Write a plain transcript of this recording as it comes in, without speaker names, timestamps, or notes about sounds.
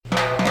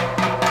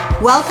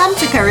Welcome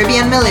to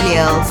Caribbean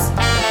Millennials.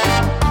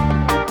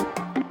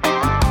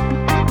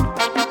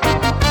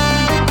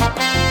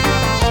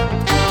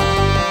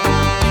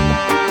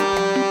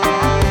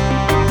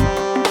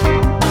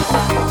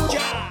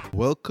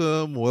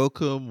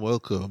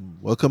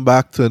 Welcome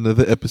back to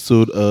another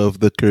episode of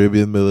the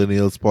Caribbean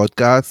Millennials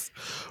podcast.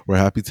 We're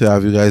happy to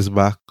have you guys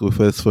back with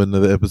us for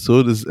another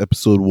episode. This is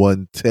episode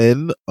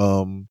 110.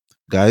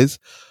 Guys,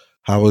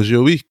 how was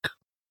your week?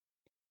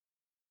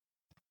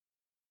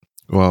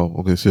 Wow,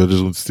 okay, so you're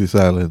just going to stay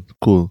silent.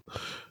 Cool.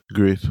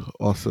 Great.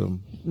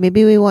 Awesome.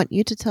 Maybe we want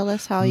you to tell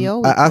us how your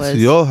week I asked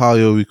was. y'all how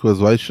your week was.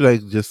 Why should I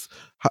just...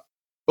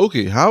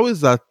 Okay, how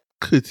is that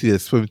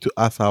courteous for me to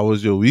ask how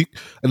was your week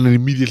and then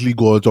immediately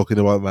go on talking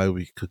about my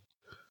week?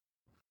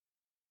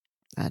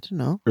 I don't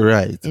know.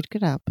 Right. It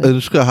could happen.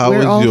 Anushka, how We're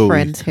was all your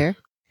friends week? here.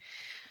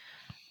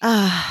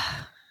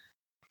 I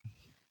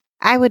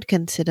would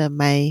consider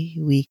my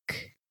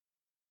week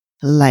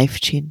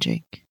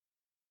life-changing.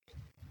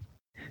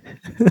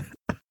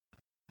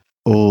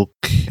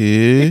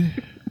 Okay.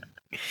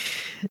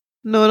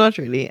 No, not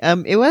really.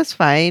 It was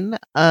fine.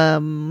 I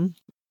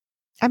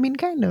mean,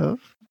 kind of.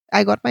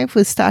 I got my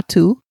first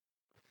tattoo.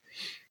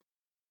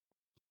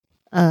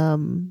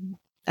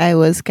 I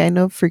was kind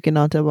of freaking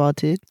out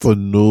about it. For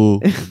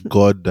no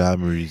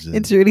goddamn reason.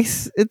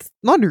 It's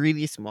not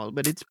really small,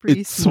 but it's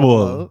pretty It's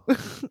small.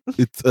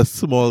 It's a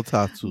small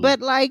tattoo. But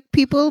like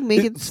people make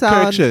it It's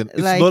sound correction.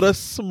 It's like not a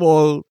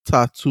small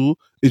tattoo.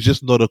 It's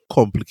just not a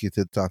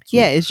complicated tattoo.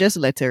 yeah, it's just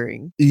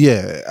lettering.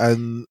 Yeah.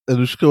 And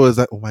Anushka was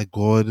like, oh my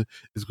God,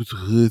 it's going to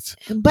hurt.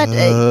 But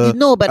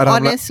no, but and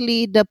I'm like-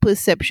 honestly, the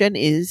perception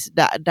is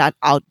that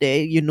out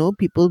there,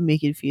 people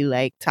make it feel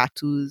like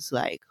tattoos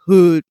like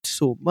hurt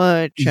so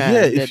much.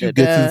 Yeah, and if you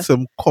get in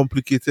some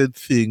complicated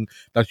thing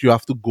that you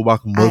have to go back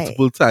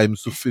multiple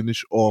times to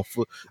finish off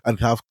and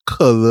have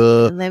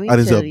color Let me and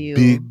it's tell a you.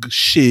 big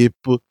shape.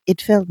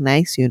 It felt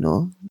nice,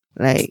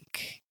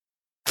 like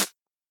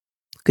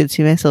could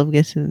see myself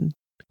getting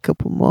a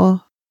couple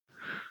more.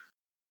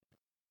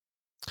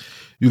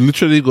 You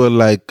literally got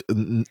like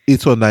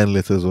 8 or 9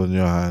 letters on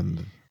your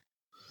hand.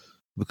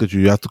 Look at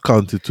you. You have to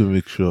count it to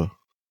make sure.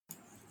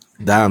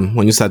 Damn,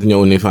 when you start in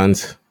your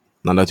OnlyFans,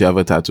 now that you have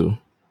a tattoo.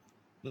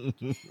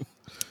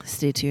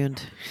 Stay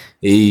tuned.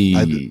 Hey.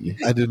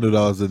 I didn't know that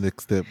was the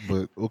next step,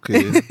 but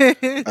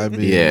okay. I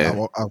mean,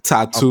 Yeah. I'm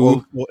Tattoo,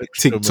 all for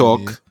extra TikTok,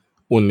 money.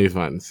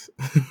 OnlyFans.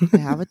 I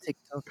have a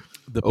TikTok.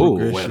 The Oh,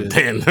 well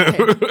progression.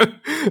 then.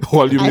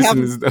 All you I missing have-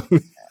 is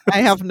that.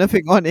 I have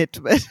nothing on it,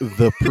 but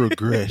The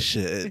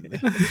progression.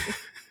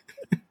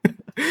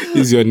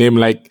 Is your name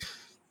like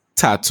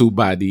Tattoo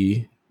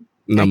Body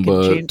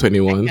number change-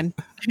 21?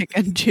 I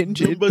can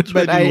change it. Number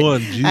But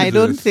 21. I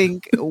don't Jesus.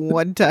 think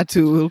one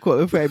tattoo will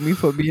qualify me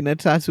for being a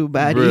tattoo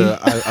baddie.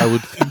 Bruh, I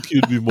would think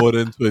you'd be more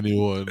than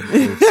 21.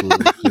 Also,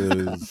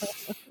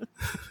 because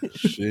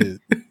shit.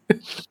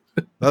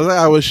 That's like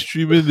I was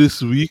streaming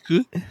this week,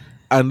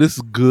 and this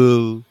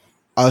girl,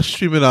 I was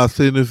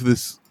saying if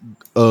this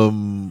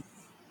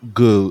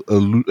girl,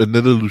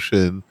 another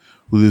Lucian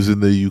who lives in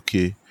the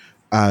UK,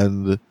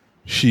 and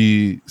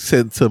she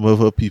sent some of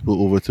her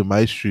people over to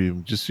my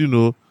stream, just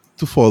to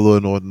follow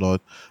and whatnot.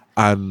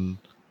 And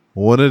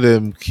one of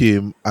them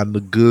came, and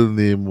the girl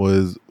name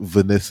was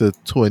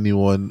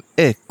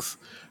Vanessa21X.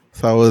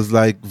 So I was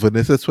like,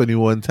 Vanessa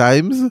 21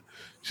 times?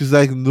 She's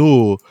like,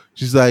 no.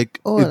 She's like,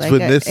 Oh, it's like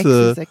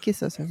Vanessa. a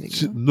kiss or something.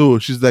 No,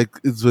 she's like,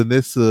 it's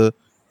Vanessa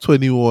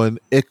 21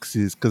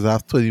 X's because I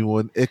have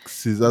 21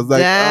 X's. I was like,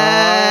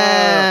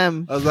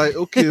 damn. I was like,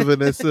 okay,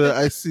 Vanessa,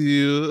 I see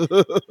you.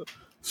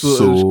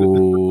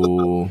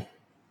 So,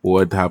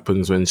 what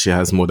happens when she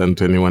has more than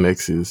 21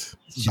 exes?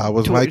 That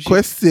was my She-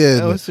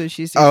 question. Oh, so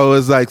she's I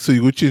was like, so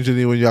you would change your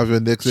name when you have your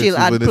next X She'll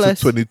to add Vanessa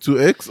plus.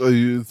 22X? Or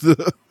you...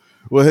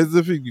 Well, here's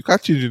the thing. You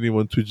can't change your name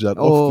on Twitch that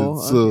Oh,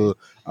 often. So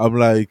I'm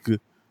like...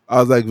 I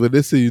was like,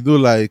 Vanessa,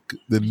 like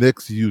the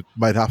next youth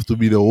might have to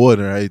be the one,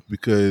 right?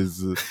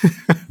 Because you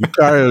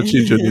can't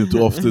change your name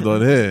too often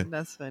on here.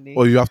 That's funny.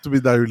 Or you have to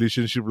make that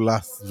relationship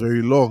last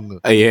very long.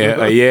 A year.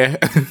 Yeah,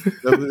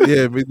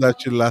 make that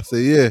shit last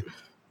a year.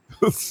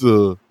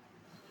 So,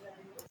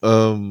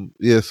 so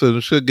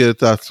you should get a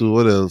tattoo.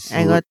 What else?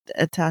 I got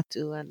a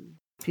tattoo and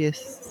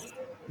pierced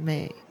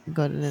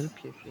got a little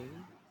piercing.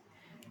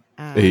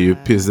 Hey, you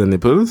pierce the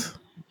nipples?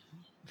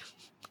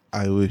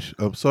 I wish.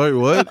 I'm sorry,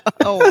 what?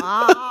 Oh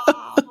wow.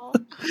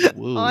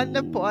 Whoa. On the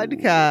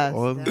podcast.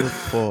 On the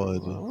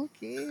pod.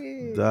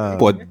 Okay. Damn.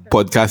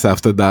 Podcast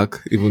after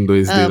dark, even though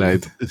it's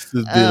daylight. It's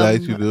still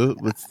daylight,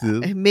 but still.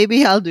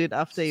 Maybe I'll do it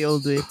after you'll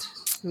do it.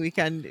 We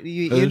can,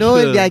 you I'm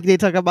know, sure. like they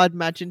talk about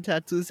matching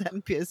tattoos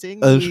and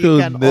piercing. I'm we sure,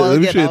 can all let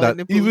me get show you our that.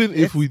 nipples Even if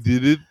pierced. we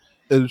did it,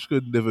 Anushka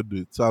would never do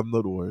it. So I'm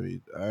not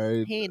worried. All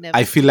right. Hey,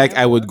 I feel like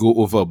I would go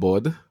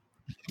overboard.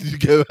 You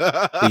get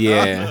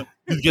Yeah.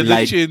 You get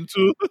Like- the chain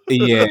too.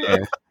 Yeah.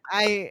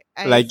 I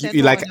Like, said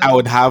I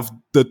would have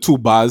the 2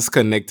 bars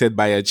connected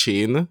by a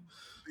chain.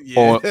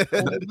 Or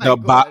my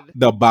God.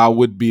 the bar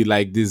would be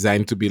like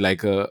designed to be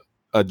like a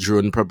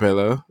drone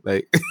propeller.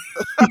 Like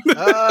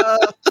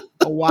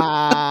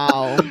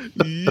Wow.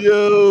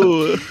 Yo,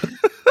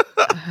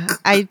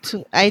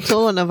 I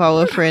told one of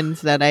our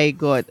friends that I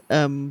got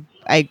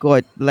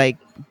like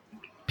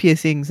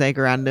piercings like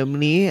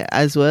randomly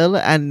as well,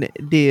 and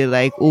they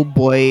like, oh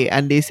boy,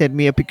 and they sent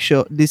me a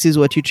picture. This is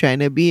what you're trying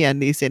to be,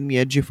 and they sent me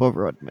a gif of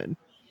Rodman.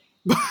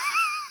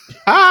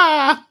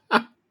 Ah!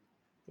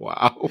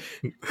 Wow.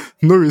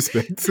 No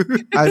respect.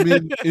 I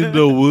mean, in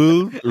the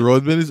world,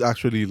 Rodman is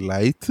actually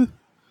light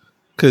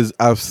because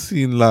I've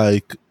seen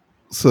like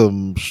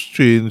some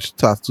strange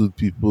tattooed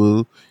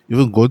people,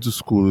 even going to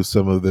school with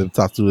some of them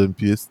tattooed and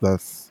pierced.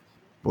 That's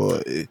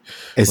boy,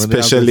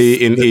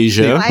 Especially in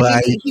Asia. I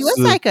mean, he was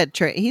bites.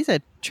 like he's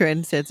a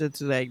trendsetter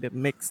to like the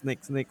next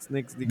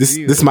This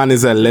degree. man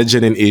is a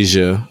legend in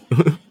Asia.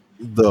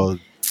 Dog.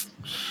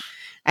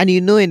 And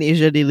you know, in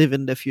Asia they live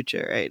in the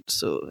future, right?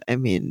 So I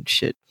mean,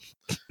 shit.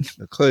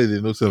 Clearly,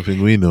 they know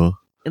something we know.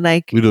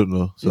 Like, We don't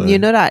know. Sorry. you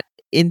know that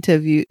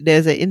interview?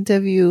 There's an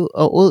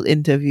old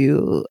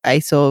interview I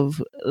saw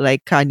of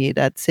like Kanye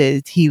that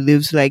says he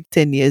lives like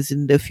 10 years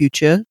in the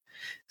future.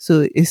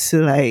 So it's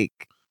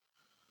like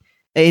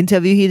an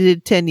interview he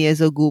did 10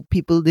 years ago.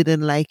 People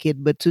didn't like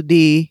it, but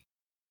today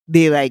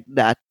they like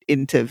that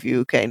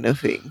interview kind of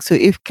thing. So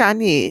if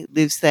Kanye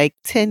lives like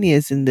 10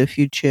 years in the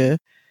future,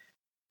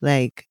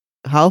 like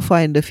how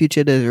far in the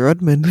future does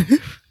Rodman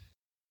live?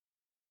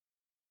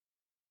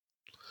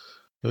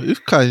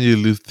 If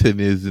Kanye lived 10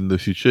 years in the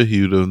future,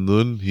 he would have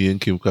known he and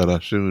Kim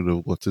Kardashian would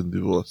have gotten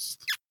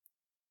divorced.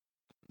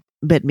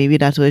 But maybe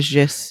that was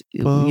just,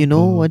 you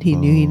know, what he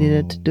knew he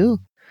needed to do.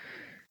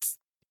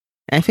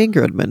 I think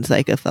Rodman's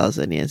like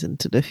 1,000 years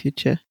into the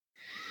future.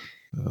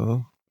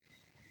 Oh.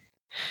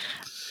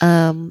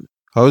 Um,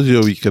 How's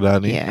your week,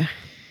 Adani? yeah.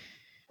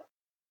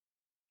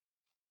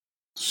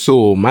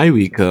 So my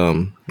week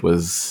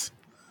was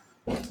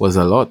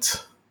a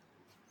lot.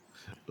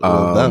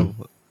 Well, damn.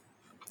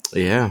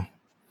 Yeah.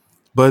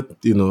 But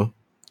you know,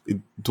 it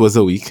was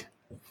a week.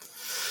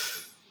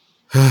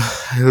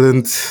 I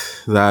learned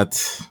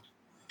that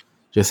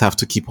just have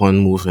to keep on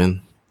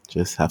moving.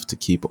 Just have to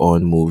keep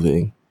on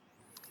moving.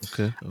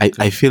 Okay.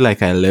 I feel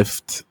like I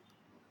left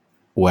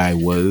where I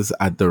was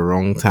at the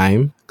wrong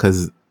time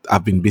because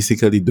I've been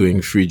basically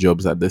doing 3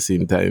 jobs at the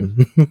same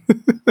time.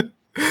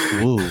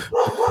 Whoa.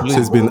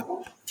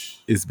 So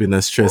it's been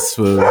a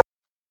stressful.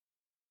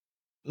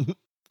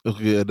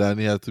 Okay,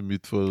 Adani had to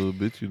meet for a little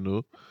bit, you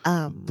know.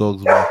 Um,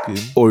 Dogs barking.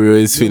 Oreo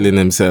is feeling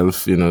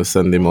himself, you know,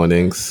 Sunday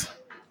mornings.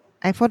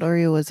 I thought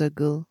Oreo was a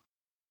girl.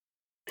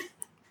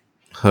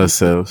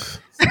 Herself.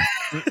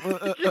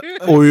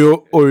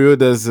 Oreo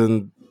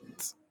doesn't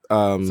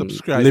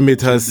Subscribe limit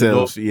to gender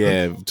herself,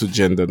 to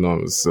gender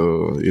norms.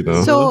 So, you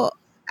know. So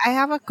I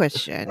have a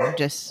question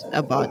just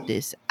about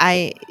this.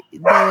 There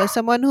was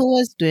someone who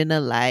was doing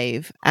a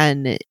live,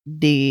 and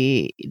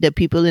the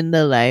people in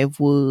the live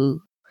were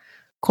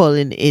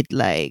calling it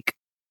like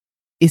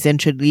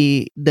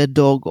essentially the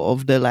dog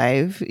of the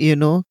live, you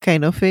know,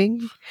 kind of thing.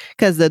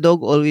 Because the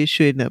dog always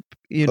showing up,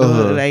 you know,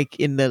 Uh-huh. like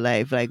in the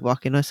live, like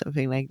walking or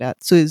something like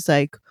that. So it's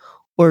like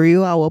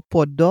Oreo, our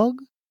pod dog.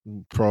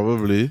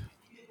 Probably.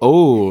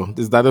 Oh,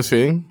 is that a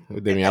thing?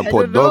 Then we have I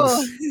pod don't know.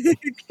 dogs.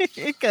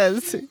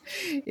 Because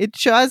it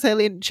shows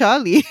Helen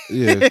Charlie.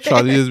 Yeah,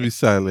 Charlie is be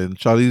silent.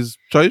 Charlie's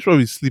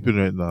probably sleeping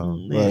right now.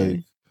 Yeah.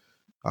 Like,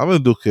 I'm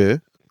a okay.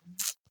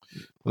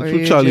 Or Let's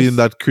put you Charlie in just-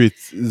 that crate.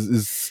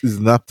 Is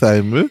nap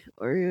time, eh?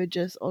 Or you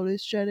just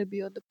always try to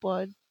be on the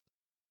pod.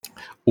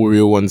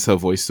 Oreo wants her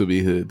voice to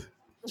be heard.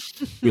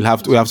 We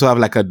have to have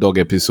like a dog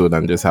episode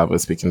and just have her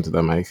speaking to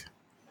the mic.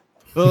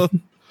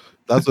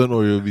 That's when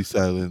Oreo will be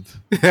silent.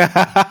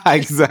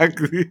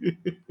 Exactly.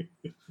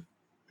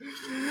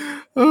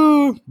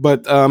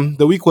 But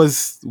the week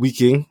was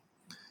weeking,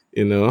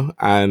 you know,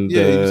 and You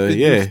said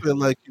yeah. you feel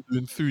like you're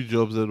doing 3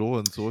 jobs at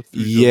once. What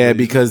 3 jobs are Yeah, you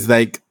because doing?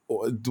 like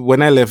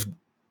when I left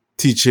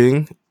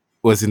teaching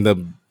was in the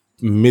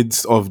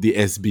midst of the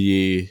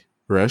SBA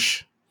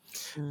rush,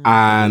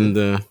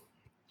 and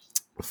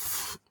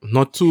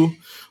not to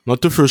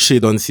throw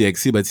shade on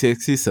CXC, but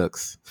CXC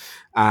sucks,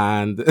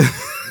 and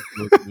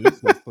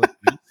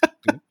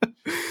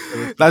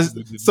that's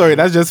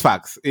just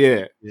facts.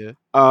 Yeah. Yeah.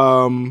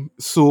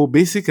 So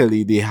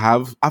basically, they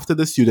have, after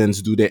the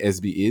students do their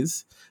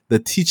SBAs, the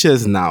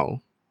teachers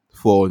now,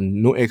 for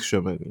no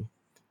extra money,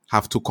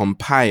 have to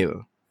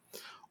compile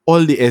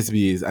all the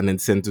SBAs and then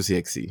send to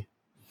CXC.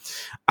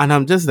 And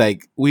I'm just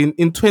like, in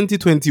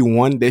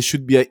 2021, there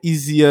should be an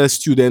easier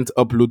student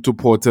upload to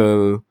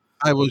portal.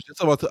 I was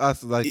just about to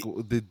ask, like,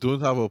 they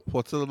don't have a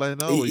portal by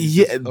now? Or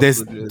you Yeah, just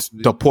there's upload your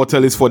SBA? the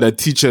portal is for the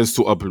teachers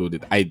to upload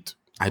it.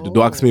 Don't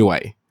ask me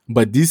why.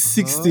 But these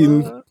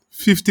 16,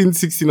 15,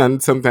 16,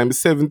 and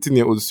sometimes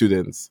 17-year-old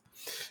students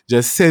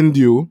just send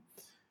you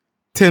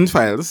 10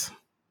 files,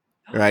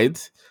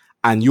 right?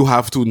 And you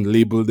have to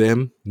label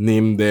them,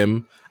 name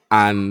them,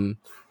 and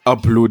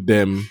upload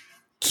them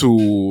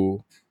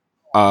to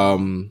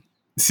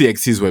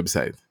CXC's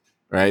website,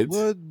 right?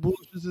 What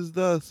bullshit is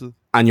that?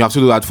 And you have to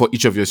do that for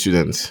each of your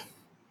students.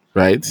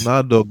 right?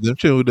 Nah, dog. Them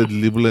trying with the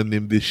label and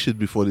name this shit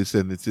before they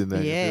send it in.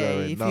 Like, Yeah,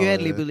 right if now, you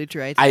had labeled it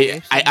right,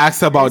 I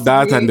asked about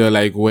that, and they're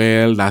like,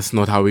 "Well, that's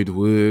not how it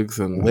works."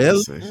 And I well,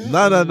 was like,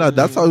 nah.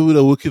 That's how we would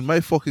have worked in my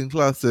fucking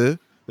class, eh?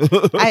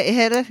 I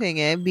had a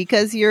thing,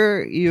 because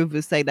you're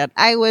just like that.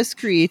 I was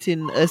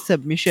creating a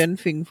submission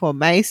thing for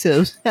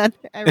myself, and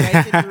I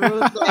write in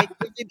rules like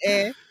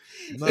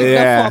if the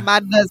yeah,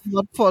 format does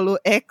not follow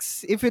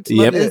X, if it's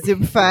not yep. a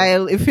zip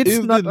file, if it's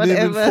If the not naming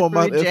whatever,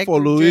 format is reject.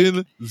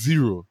 following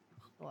 0.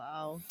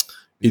 Wow.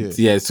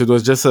 Yeah. So it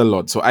was just a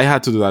lot. So I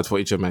had to do that for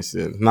each of my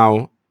students.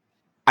 Now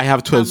I have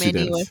How 12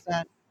 many was students.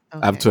 that?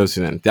 I have Okay. 12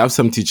 students. They have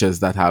some teachers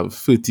that have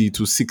 30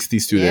 to 60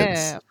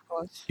 students Yeah, of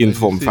course. in And you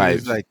Form say 5.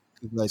 it's like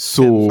 10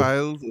 So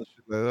files or shit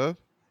like that.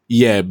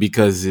 yeah,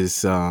 because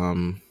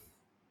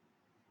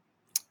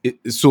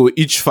so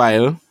each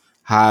file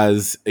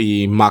has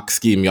a mark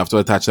scheme. You have to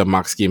attach a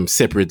mark scheme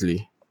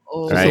separately,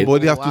 Oh, So right?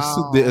 somebody have to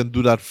sit there wow. and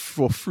do that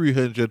for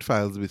 300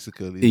 files,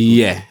 basically.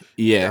 Yeah, Total.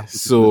 yeah. Have to do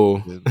So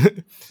that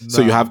then.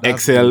 so you Nah, have that's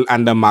Excel bullshit.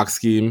 and the mark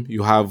scheme.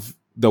 You have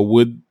the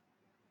Word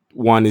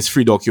one is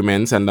 3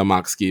 documents and the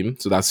mark scheme.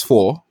 So that's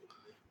 4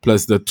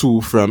 plus the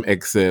 2 from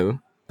Excel.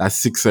 That's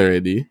 6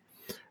 already,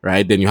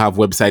 right? Then you have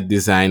website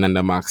design and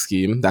the mark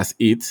scheme. That's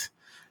 8.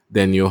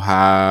 Then you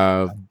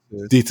have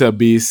Yes.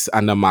 database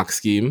and the mark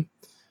scheme.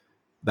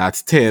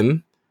 That's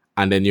 10.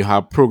 And then you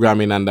have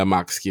programming and the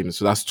mark scheme.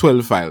 So that's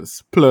 12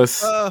 files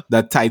plus Ah,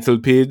 the title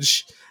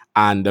page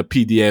and the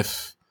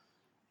PDF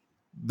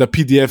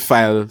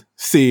file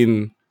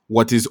saying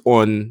what is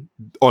on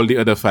all the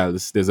other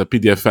files. There's a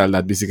PDF file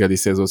that basically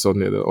says what's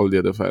on all the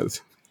other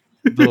files.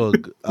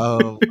 dog.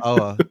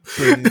 Our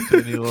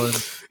 2021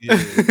 year.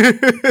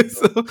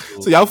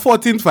 So you have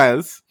 14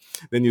 files.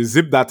 Then you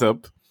zip that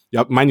up.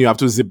 You have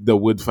to zip the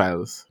Word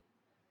files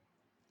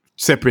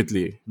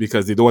separately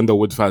because they don't want the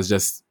Word files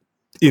just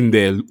in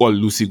there all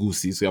loosey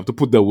goosey. So you have to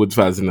put the Word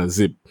files in a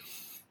zip.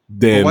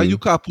 Then But why you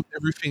can't put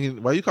everything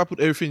in? Why you can't put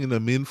everything in the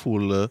main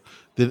folder?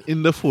 Then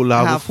in the folder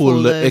have a Have folder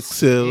folders,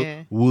 Excel,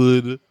 yeah.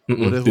 Word,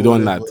 whatever. they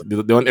don't want whatever.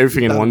 that. They want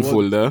everything in That one one.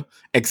 folder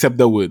except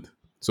the Word.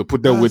 So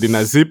put the Word in a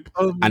That's zip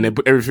and then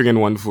put everything in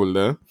one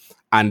folder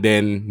and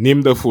then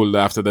name the folder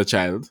after the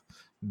child.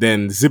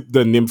 Then zip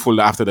the name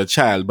folder after the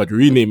child, but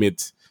rename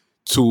it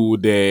to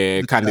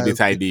the candidate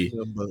child's ID.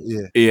 number.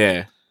 Yeah.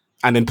 Yeah.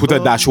 And then put a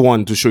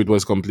 -1 to show it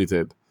was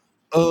completed.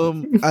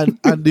 And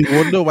they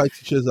wonder why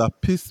teachers are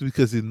pissed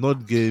because they're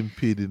not getting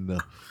paid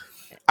enough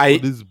for I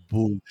this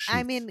bullshit.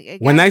 I mean,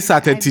 when I guys,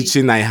 started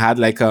teaching, I had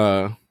like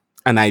an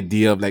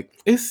idea of like,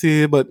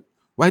 see, but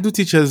why do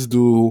teachers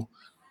do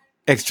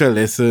extra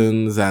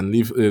lessons and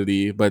leave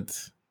early? But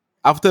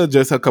after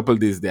just a couple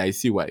days there, I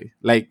see why.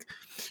 Like,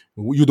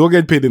 you don't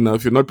get paid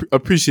enough, you're not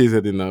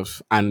appreciated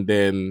enough, and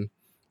then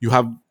you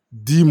have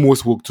the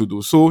most work to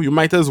do. So you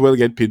might as well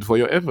get paid for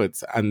your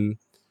efforts and,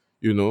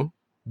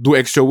 do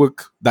extra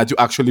work that you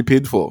actually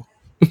paid for.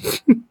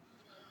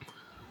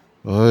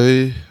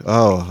 Them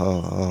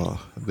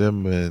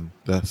man,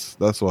 that's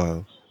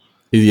wild.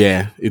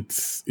 Yeah,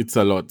 it's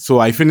a lot. So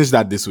I finished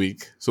that this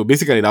week. So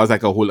basically, that was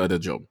like a whole other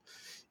job.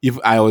 If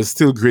I was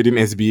still grading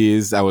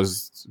SBAs, I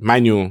was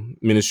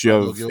Ministry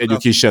of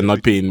Education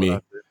not paying me.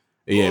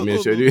 Yeah,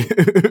 Ministry.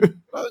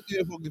 I'll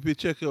give a fucking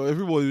paycheck.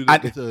 Everybody will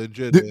And get a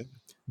dread.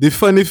 the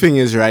funny thing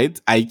is, right?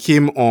 I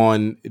came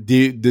on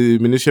the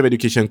Ministry of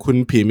Education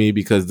couldn't pay me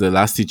because the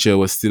last teacher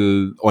was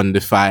still on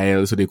the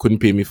file, so they couldn't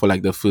pay me for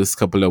like the first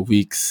couple of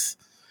weeks.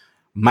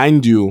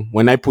 Mind you,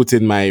 when I put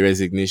in my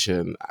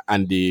resignation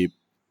and they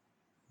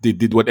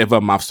did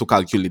whatever maths to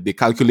calculate. They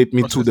calculate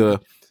me to the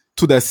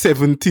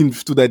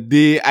 17th, to the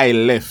day I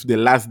left, the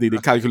last day. They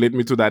calculate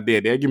me to that day.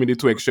 They give me the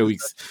 2 extra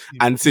weeks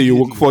and say you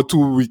work for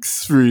 2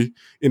 weeks free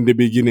in the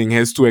beginning.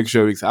 Here's 2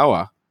 extra weeks.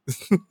 Hour.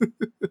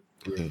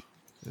 Yeah.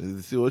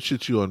 See what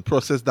shit you on.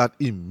 Process that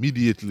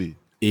immediately.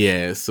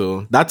 Yeah,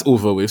 so that's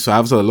over with. So I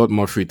have a lot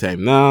more free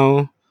time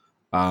now.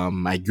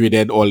 I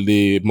graded all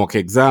the mock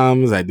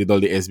exams. I did all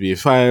the SBA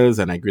files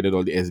and I graded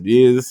all the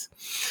SBAs.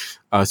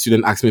 A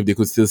student asked me if they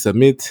could still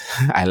submit.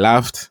 I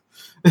laughed.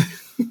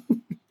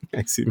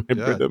 I see my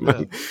brother,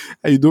 man.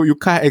 You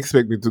can't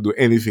expect me to do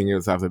anything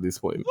else after this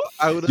point. Well,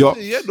 I would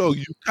say,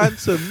 you can't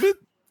submit.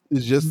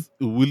 It's just,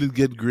 will it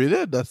get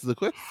graded? That's the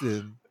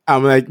question.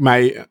 I'm like,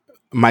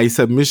 my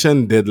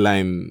submission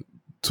deadline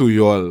to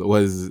y'all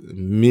was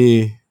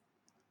May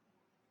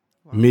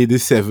the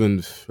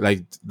 7th.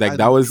 Like and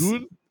that was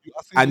June?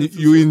 And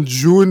you in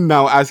June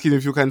now asking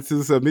if you can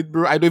still submit,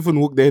 bro. I don't even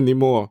work there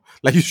anymore.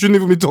 Like, you shouldn't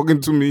even be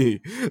talking to me.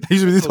 Like, you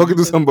should be talking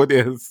to somebody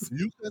else.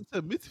 You can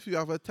submit if you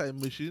have a time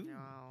machine.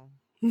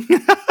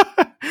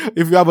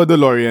 If you have a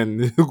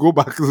DeLorean, go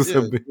back to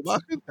submit. Go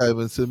back in time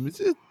and submit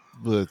it.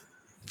 But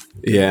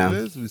yeah,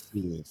 let's be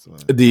serious, man.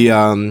 The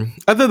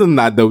other than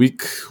that, the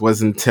week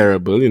wasn't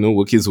terrible.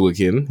 Work is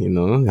working.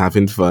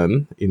 Having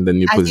fun in the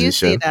new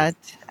position.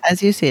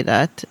 As you say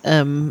that,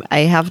 I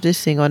have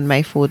this thing on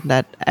my phone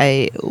that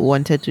I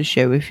wanted to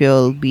share with you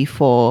all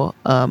before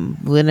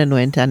Lynn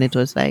went, and it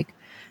was like,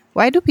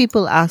 why do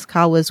people ask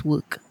how was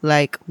work?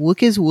 Like,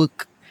 work is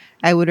work.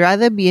 I would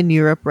rather be in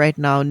Europe right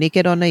now,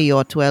 naked on a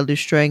yacht while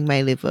destroying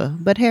my liver.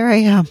 But here I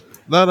am.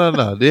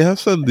 No. They have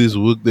some days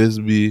work there's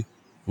be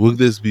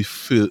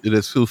feel it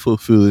is feel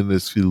fulfilling,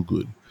 it's feel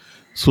good.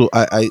 So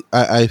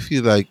I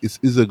feel like it's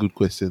a good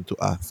question to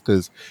ask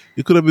because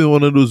it could have been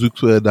one of those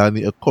weeks where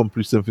Danny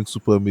accomplished something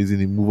super amazing.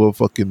 He moved a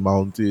fucking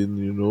mountain,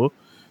 you know.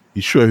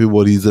 He show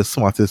everybody he's the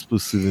smartest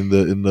person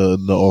in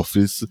the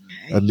office,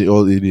 and they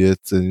all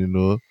idiots, and you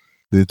know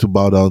they need to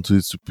bow down to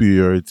his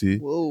superiority.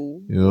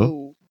 Whoa. You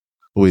know?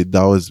 Wait,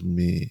 that was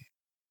me.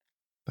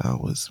 That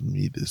was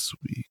me this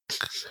week.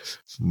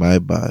 My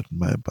bad.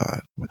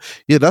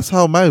 Yeah, that's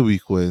how my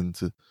week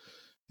went.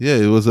 Yeah,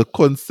 it was a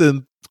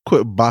constant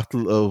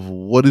battle of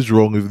what is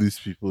wrong with these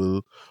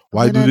people.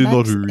 Why do they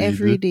not That's read?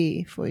 every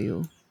day for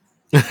you.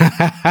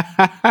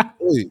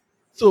 Wait,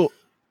 so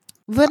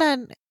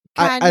Vernon,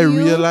 can I you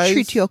realized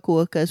treat your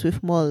coworkers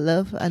with more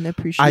love and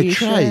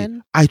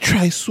appreciation? I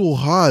try so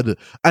hard,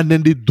 and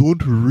then they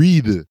don't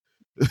read.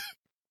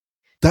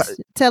 That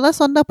Tell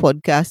us on the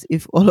podcast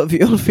if all of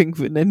you all think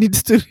Vernon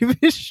needs to leave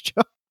his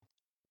job.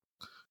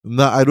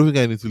 Nah, I don't think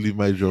I need to leave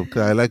my job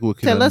because I like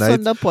working Tell at us night.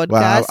 on the but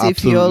I have podcast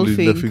if you all absolutely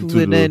think nothing to do.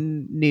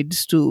 Vernon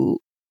needs to,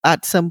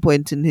 at some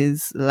point in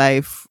his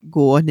life,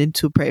 go on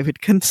into private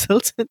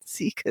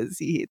consultancy because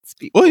he hates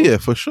people. Oh yeah,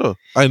 for sure.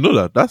 I know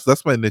that.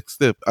 That's my next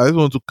step. I just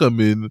want to come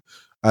in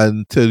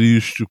and tell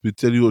you stupid,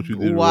 tell you what you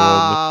did wrong,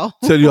 Wow.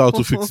 tell you how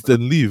to fix it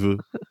and leave.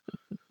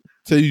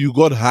 Tell you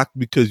got hacked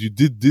because you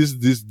did this,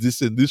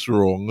 and this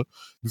wrong.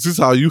 This is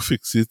how you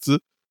fix it.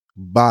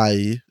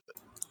 Bye.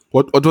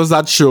 What was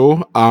that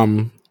show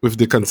with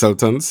the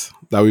consultants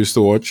that we used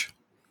to watch?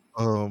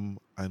 I know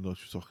what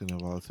you're talking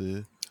about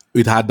here.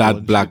 It had that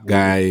One black chick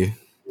guy.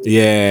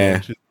 Yeah.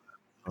 One chick-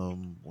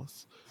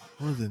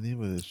 what was the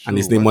name of the show? And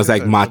his name Why was can't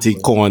like I Marty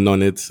remember? Korn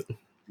on it.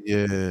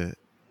 Yeah.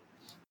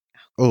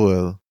 Oh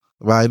well.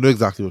 But I know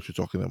exactly what you're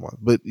talking about.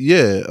 But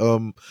yeah,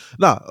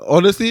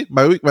 honestly,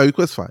 my week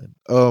was fine.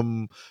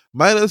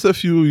 Minus a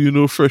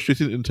few,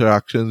 frustrating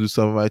interactions with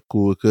some of my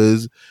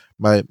coworkers.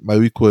 My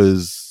week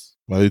was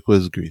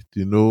great.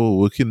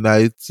 Working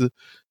nights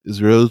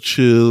is real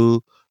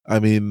chill. I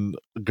mean,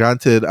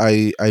 granted,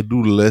 I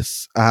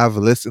have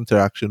less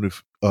interaction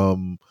with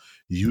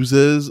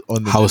users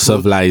on the House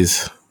of network.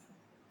 Lies.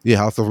 Yeah,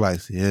 House of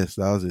Lies. Yes,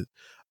 that was it.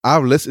 I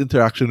have less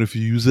interaction with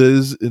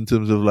users in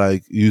terms of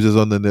like users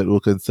on the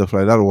network and stuff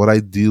like that. What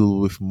I deal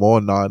with more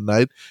now at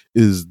night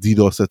is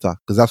DDoS attack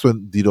because that's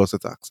when DDoS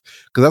attacks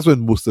because that's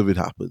when most of it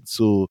happens.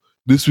 So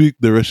this week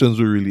the Russians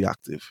were really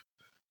active.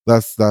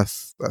 That's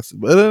it.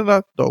 But other than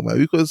that, dog, my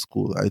week was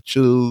cool. I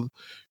chilled.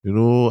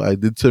 I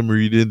did some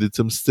reading, did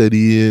some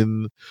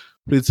studying,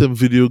 played some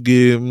video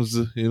games.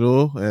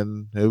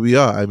 And here we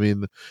are. I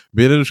mean,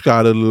 me and Anushka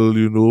had a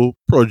little,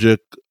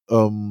 project.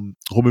 Home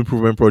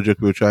improvement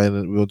project we want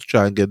to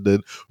try and get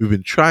done. We've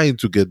been trying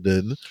to get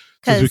done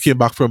since we 'Cause came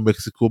back from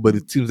Mexico, but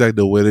it seems like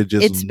the weather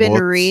just it's been not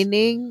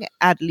raining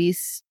at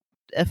least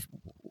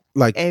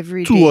like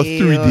every 2 or day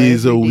 3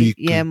 days a every day. week.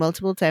 Yeah,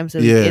 multiple times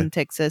a Yeah. week in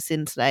Texas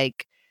since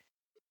like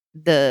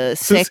the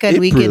Since second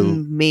week April.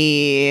 in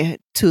May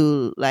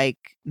to like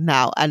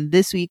now. And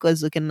this week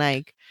was looking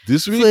like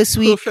This week, first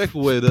week, perfect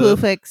weather.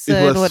 perfect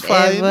sun, was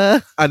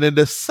whatever. And then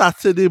the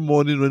Saturday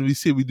morning when we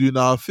say we're doing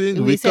our thing,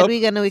 We wake said up,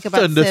 we're gonna wake up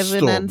at 7 and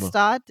thunderstorm.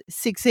 start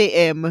 6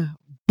 a.m.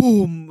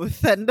 Boom,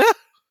 thunder.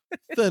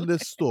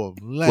 thunderstorm.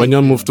 When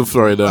you moved to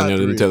Florida and you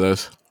bad didn't tell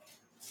us.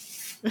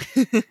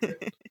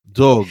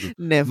 Dog.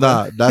 Never.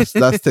 Nah, that's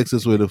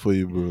Texas weather for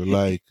you, bro.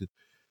 Like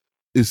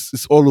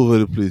it's all over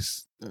the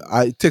place.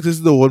 Texas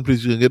is the one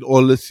place you can get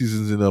all the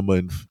seasons in a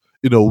month,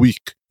 in a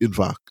week. In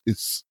fact,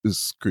 it's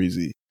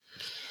crazy.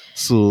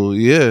 So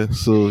yeah,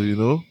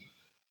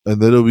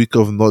 another week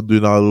of not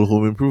doing our little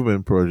home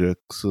improvement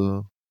project.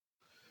 So,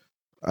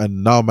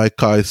 and now my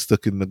car is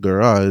stuck in the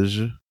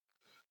garage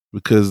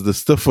because the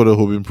stuff for the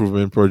home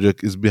improvement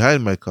project is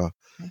behind my car.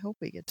 I hope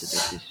we get to do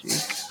this week.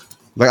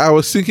 Like I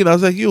was thinking, I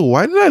was like, yo,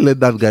 why did I let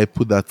that guy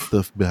put that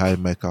stuff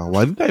behind my car?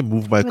 Why didn't I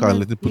move my car and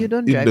let him put You it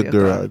don't in drive the your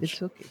car. garage?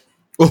 It's okay.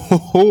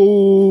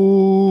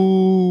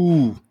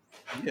 Oh,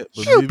 Yeah,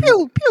 but Pew, maybe,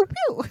 pew, pew,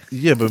 pew.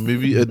 yeah, but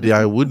maybe a day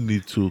I would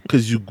need to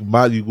because you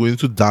go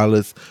into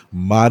Dallas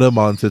mad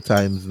amount of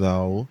times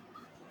now.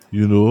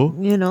 You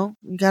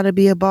gotta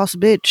be a boss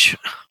bitch.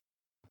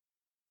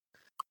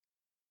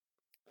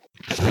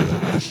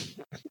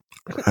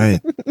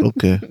 Right.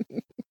 Okay.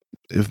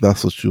 If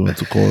that's what you want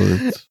to call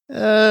it.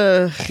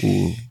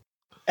 Cool.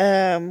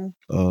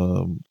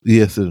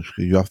 Yes, Anushka,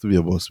 you have to be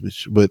a boss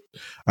bitch. But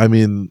I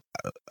mean,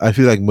 I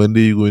feel like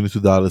Monday you're going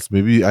into Dallas.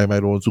 Maybe I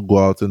might want to go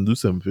out and do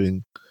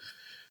something.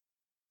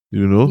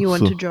 You want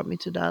So to drop me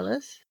to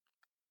Dallas?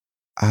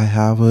 I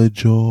have a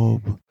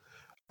job.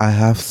 I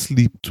have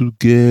sleep to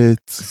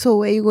get. So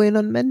where you going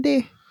on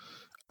Monday?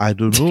 I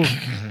don't know.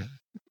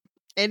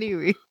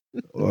 Anyway.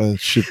 Oh,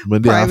 shit,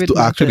 Monday I have Private to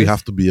actually matters.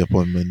 have to be up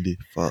on Monday.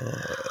 Fuck.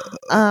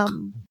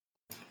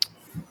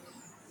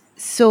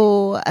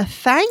 So,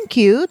 thank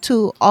you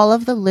to all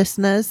of the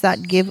listeners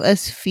that gave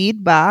us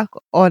feedback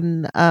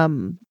on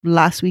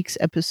last week's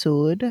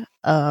episode.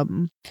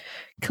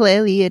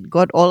 Clearly, it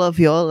got all of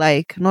y'all,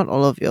 like, not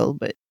all of y'all,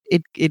 but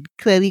it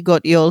clearly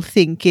got y'all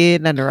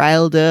thinking and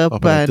riled up.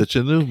 About And touch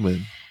a nerve,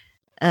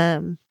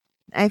 man.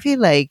 I feel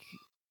like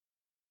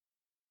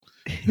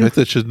If I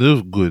touch a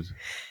nerve, good.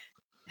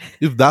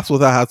 If that's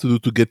what I had to do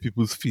to get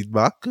people's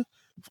feedback,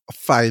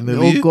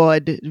 finally, oh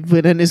God,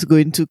 Vernon is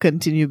going to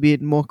continue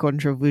being more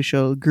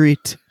controversial.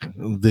 Great.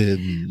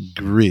 then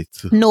great.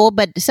 No,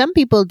 but some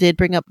people did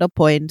bring up the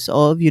points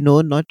of,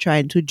 not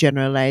trying to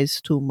generalize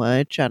too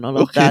much and all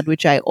of Okay. that,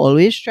 which I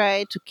always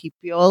try to keep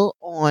y'all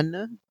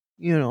on,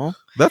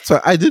 That's why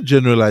I did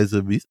generalize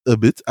a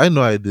bit. I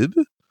know I did.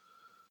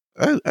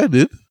 I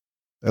did.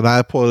 And I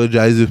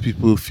apologize if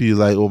people feel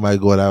like, oh my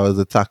God, I was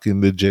attacking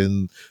the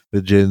Gen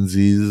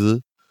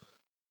Zs.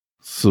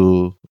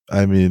 So,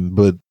 I mean,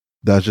 but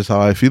that's just how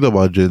I feel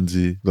about Gen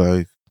Z.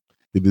 Like,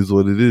 it is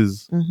what it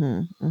is.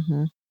 One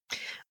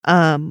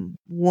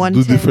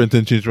Do thing- different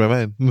and change my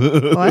mind.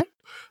 What?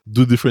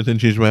 Do different and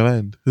change my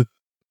mind.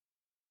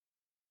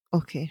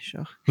 Okay,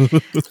 sure.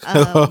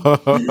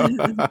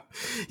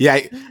 Yeah,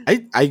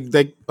 I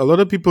like a lot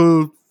of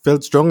people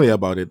felt strongly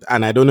about it,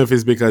 and I don't know if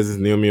it's because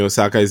Naomi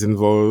Osaka is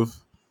involved.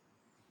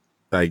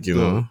 Like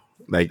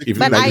like if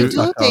But like I if-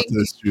 do think-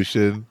 the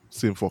situation,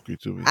 same fuck you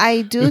to me.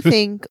 I do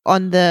think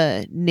on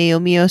the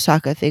Naomi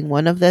Osaka thing,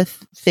 one of the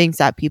things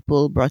that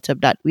people brought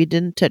up that we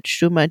didn't touch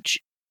too much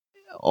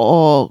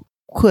or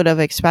could have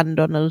expanded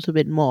on a little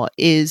bit more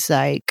is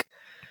like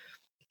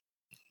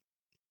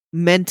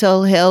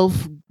mental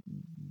health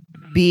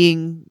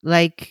being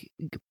like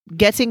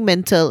getting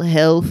mental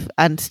health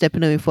and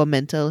stepping away from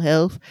mental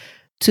health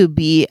to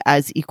be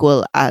as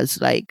equal as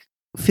like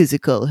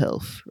physical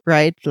health,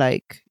 right?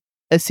 Like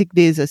a sick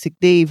day is a sick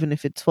day, even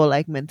if it's for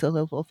like mental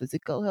health or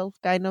physical health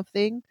kind of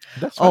thing.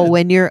 That's Or fine.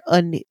 when you're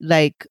and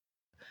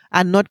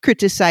not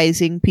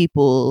criticizing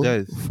people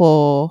Guys.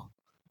 for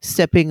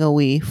stepping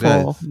away for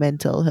Guys.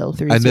 mental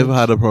health I reasons. never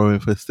had a problem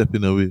for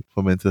stepping away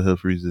for mental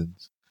health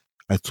reasons.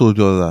 I told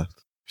you all that.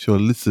 If you all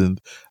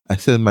listened, I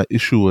said my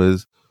issue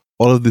was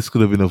all of this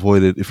could have been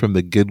avoided if from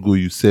the get-go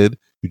you said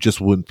you just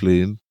weren't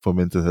playing for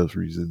mental health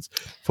reasons.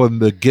 From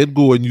the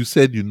get-go when you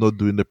said you're not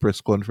doing the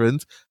press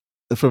conference,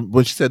 from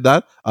when she said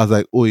that, I was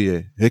like, oh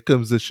yeah, here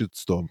comes the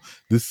shitstorm.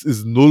 This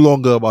is no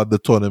longer about the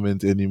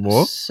tournament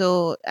anymore.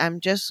 So I'm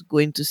just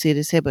going to say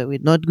this here, but we're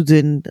not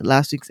doing the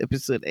last week's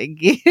episode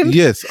again.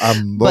 Yes,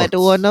 I'm not. But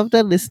one of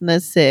the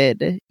listeners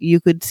said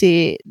you could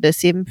say the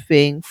same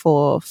thing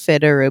for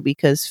Federer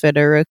because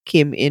Federer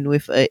came in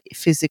with a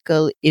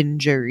physical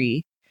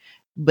injury,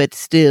 but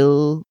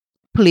still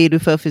played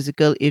with a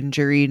physical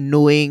injury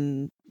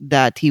knowing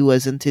that he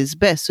wasn't his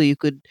best. So you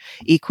could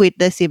equate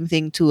the same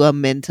thing to a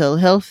mental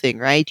health thing,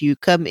 right? You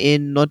come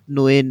in not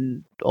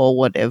knowing or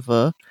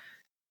whatever.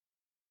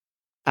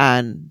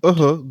 And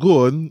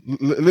Go on.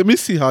 Let me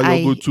see how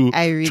you're going to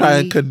I try really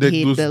and connect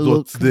hate those the dots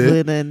look there.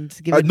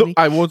 Vernon's giving me.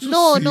 I want to see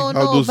how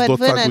those but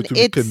dots are going Vernon, to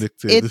be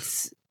connected.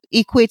 it's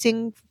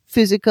equating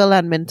physical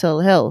and mental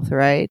health,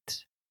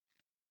 right?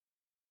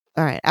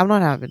 All right, I'm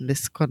not having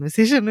this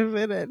conversation with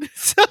Vernon.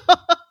 So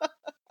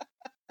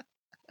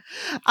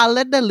I'll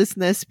let the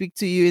listeners speak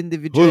to you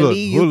individually.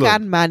 You hold on.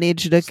 can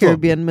manage the Stop.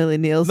 Caribbean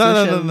Millennial No,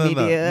 no, social no, no,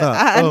 media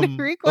no. and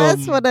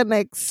request for the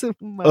next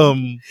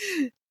month.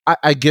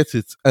 I get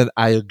it and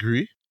I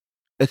agree.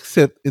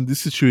 Except in this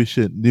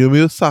situation, Naomi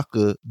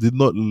Osaka did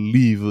not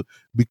leave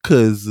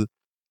because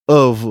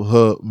of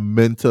her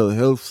mental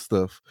health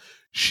stuff.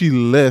 She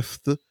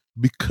left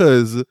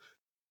because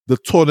the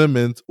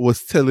tournament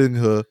was telling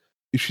her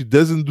if she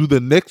doesn't do the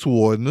next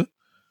one,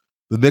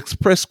 the next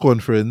press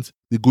conference,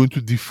 they're going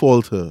to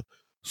default her.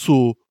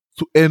 So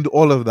to end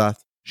all of that,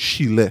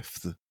 she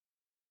left.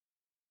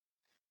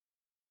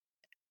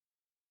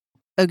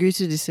 Agree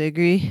to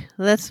disagree.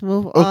 Let's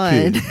move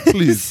Okay, on.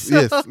 please, So-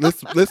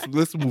 yes,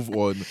 let's move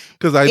on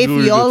because I if do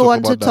really y'all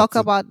want to about talk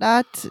about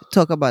that,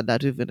 talk about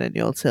that with Vernon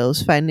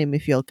yourselves. Find him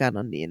if y'all can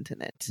on the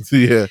internet.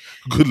 Yeah,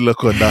 good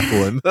luck on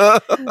that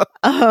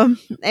one.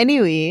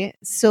 Anyway,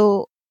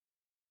 so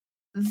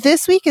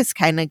this week is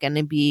kind of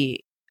gonna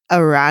be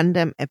a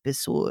random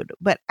episode,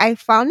 but I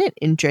found it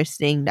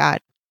interesting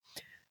that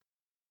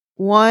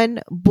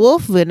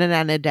both Vernon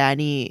and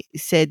Adani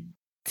said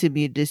to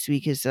me this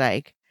week is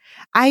like,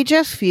 I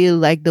just feel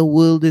like the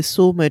world is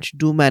so much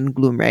doom and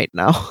gloom right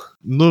now.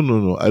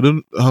 No. I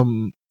don't.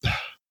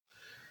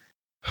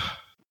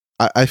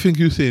 I think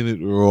you're saying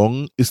it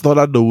wrong. It's not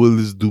that the world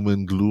is doom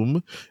and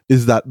gloom.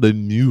 It's that the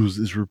news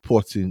is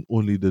reporting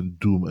only the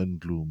doom and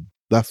gloom.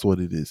 That's what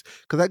it is.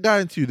 Because I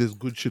guarantee you, there's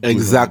good shit. going on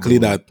in exactly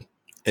the world.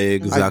 that.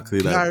 Exactly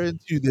I that.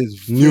 guarantee you, there's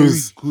very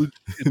News. good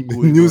shit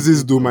going News on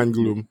is in doom the and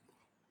world. gloom.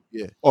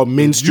 Yeah, Or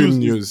mainstream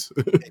news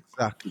news.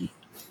 exactly.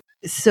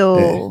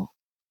 So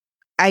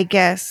I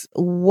guess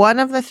one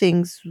of the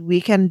things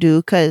we can do,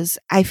 because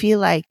I feel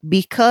like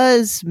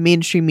because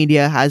mainstream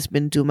media has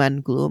been doom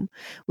and gloom,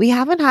 we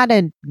haven't had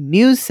a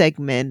news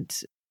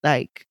segment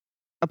like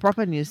a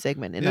proper news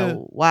segment in a Yeah,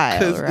 while,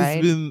 because it's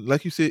right? been,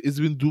 like you say, it's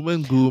been doom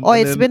and gloom, Or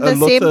and it's then been a the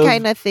lot same of,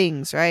 kind of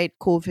things, right?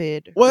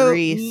 COVID, well,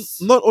 race.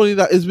 not only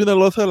that, it's been a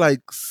lot of like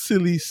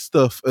silly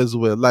stuff as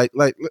well. Like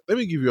let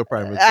me give you a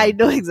prime I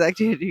know example.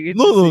 exactly what you're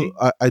No, going to no,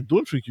 say. I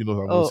don't think you know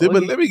what I'm going to Oh, say, but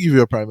okay. let me give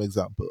you a prime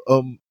example.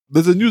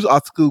 There's a news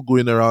article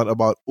going around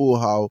about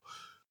how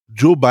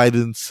Joe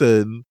Biden's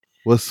son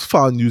was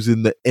found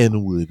using the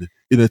N word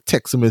in a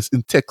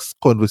in text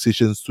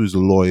conversations to his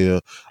lawyer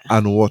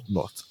and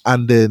whatnot.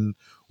 And then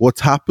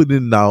what's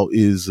happening now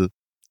is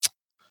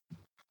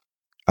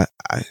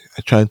I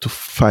trying to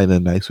find a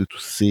nice way to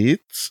say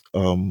it.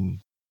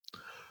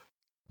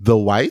 The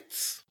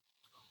whites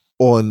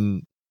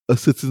on a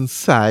certain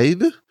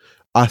side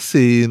are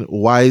saying,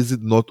 why is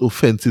it not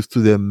offensive to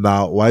them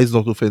now? Why is it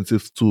not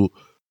offensive to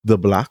the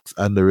blacks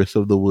and the rest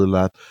of the world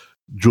that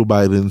Joe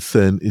Biden's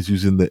son is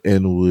using the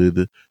N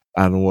word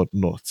and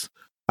whatnot?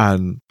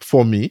 And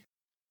for me,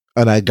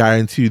 and I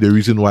guarantee you the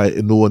reason why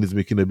no one is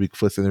making a big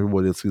fuss and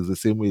everybody else feels the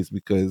same way is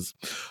because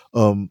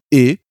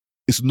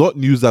it's not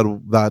news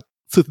that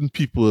certain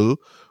people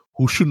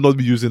who should not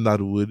be using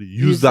that word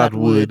use that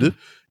word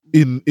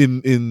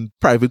in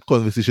private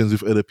conversations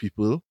with other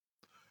people.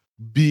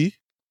 B,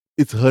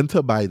 it's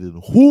Hunter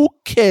Biden. Who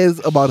cares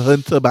about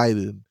Hunter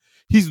Biden?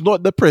 He's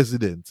not the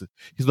president.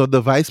 He's not the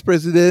vice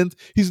president.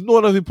 He's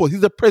none of important.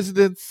 He's the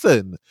president's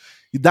son.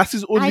 That's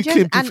his only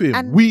claim to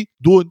fame. We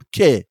don't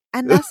care.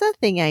 And that's the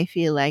thing. I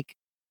feel like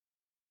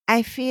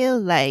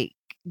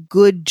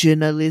good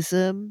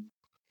journalism,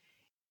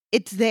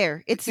 it's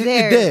there. It's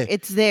there.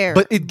 It's there.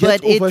 But it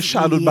gets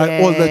overshadowed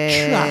by all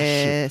the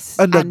trash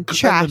and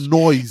the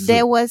noise.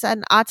 There was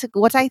an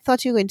article. What I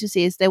thought you were going to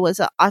say is there was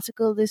an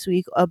article this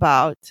week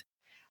about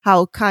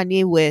how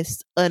Kanye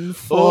West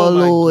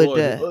unfollowed. Oh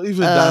my God.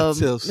 Even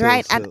that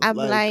right? And I'm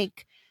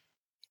like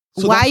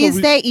so why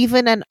is there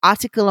even an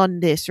article on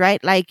this,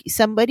 right? Like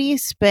somebody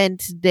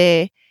spent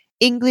their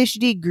English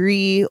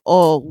degree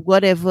or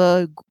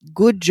whatever,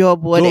 good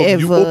job,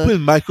 whatever. You open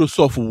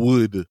Microsoft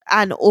Word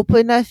and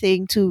open a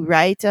thing to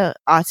write an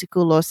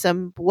article or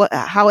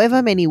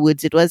however many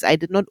words it was. I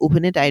did not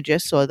open it. I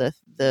just saw the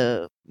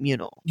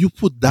you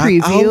put that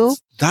preview. Out.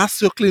 That's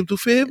your claim to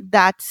fame.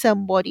 That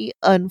somebody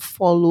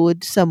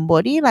unfollowed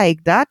somebody,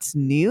 like that's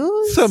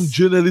news. Some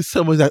journalist,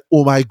 someone's like,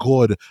 "Oh my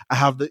God, I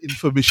have the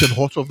information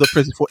hot off the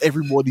press before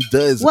everybody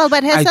does." Well,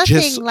 but here's the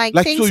thing: like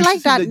things so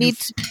like that need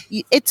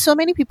it's so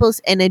many people's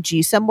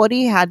energy.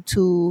 Somebody had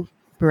to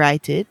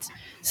write it.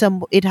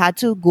 It had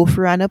to go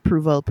through an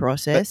approval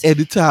process. The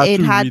editor had it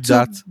to had read to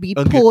that be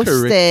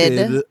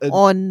posted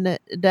on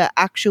the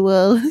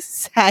actual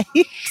site.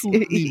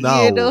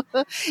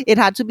 It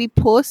had to be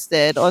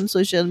posted on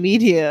social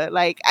media.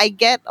 Like I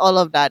get all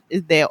of that.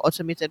 Is there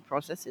automated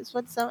processes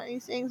for some of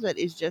these things, but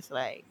it's just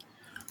like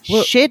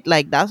shit.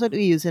 Like that's what we're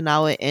using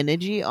our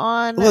energy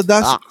on. Well,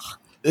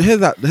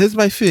 here's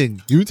my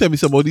thing. You tell me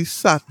somebody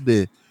sat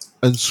there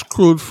and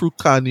scrolled through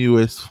Kanye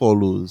West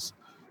follows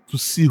to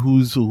see who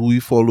he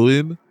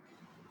following,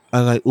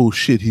 and like, oh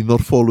shit, he's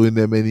not following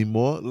them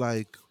anymore.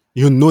 Like,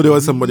 there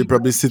was somebody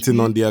probably sitting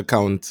on the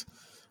account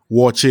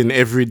watching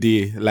every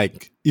day,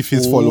 like if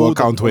his follow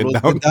account went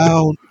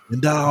down,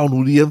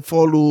 would he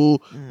unfollow?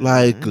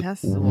 Like,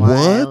 that's what?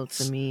 Wild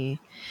to me.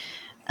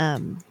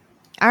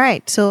 All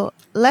right, so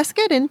let's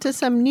get into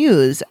some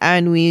news,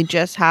 and we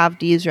just have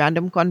these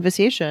random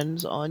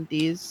conversations on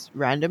these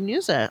random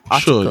news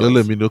articles. Sure, you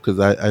let me know because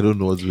I don't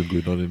know what's been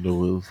going on in the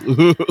world.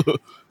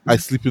 I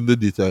sleep in the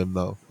daytime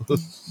now.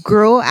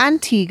 Grow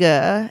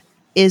Antigua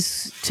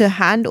is to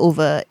hand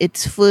over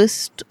its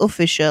first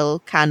official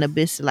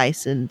cannabis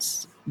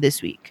license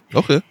this week.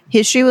 Okay.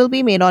 History will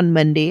be made on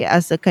Monday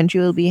as the country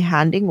will be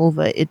handing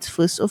over its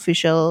first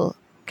official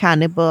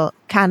cannabis.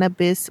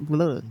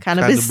 Okay.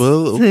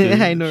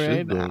 I know,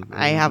 right?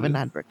 I haven't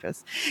had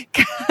breakfast.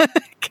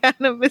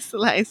 Cannabis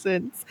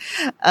license.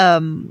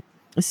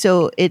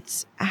 So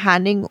it's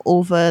handing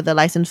over the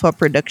license for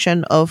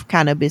production of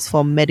cannabis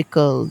for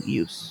medical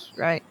use,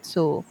 right?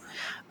 So,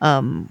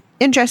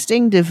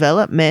 interesting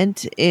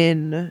development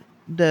in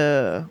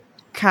the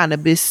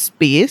cannabis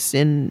space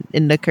in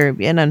the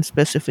Caribbean and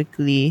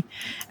specifically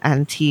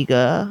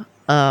Antigua.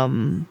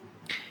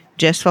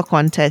 Just for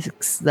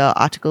context, the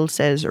article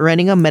says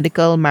running a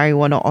medical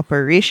marijuana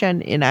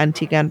operation in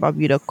Antigua and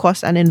Barbuda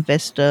costs an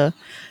investor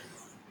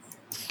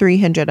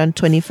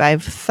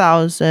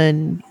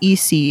 325,000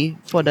 EC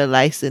for the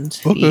license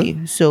fee.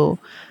 Okay. So,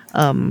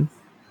 I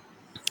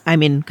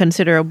mean,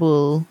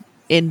 considerable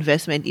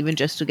investment even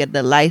just to get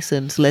the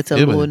license, let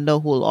alone the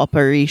whole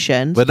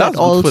operations. But that's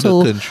also good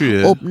for the country,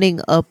 yeah?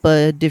 Opening up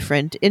a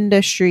different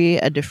industry,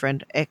 a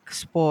different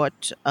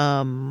export,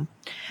 and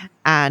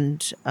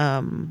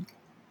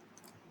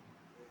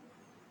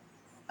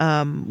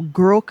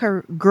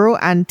Grow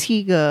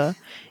Antigua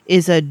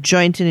is a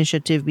joint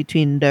initiative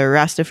between the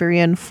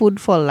Rastafarian Food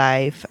for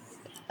Life,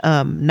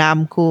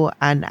 NAMCO,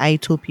 and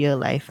Itopia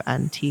Life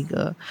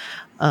Antigua.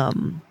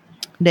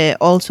 There are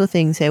also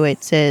things here where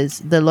it says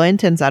the law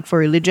intends that for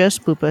religious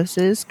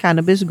purposes,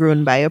 cannabis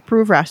grown by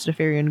approved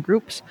Rastafarian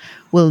groups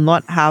will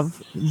not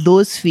have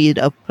those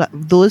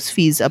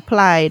fees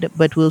applied,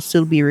 but will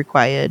still be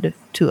required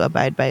to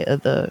abide by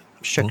other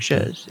Okay.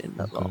 strictures in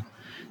the law. Okay.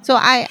 So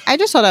I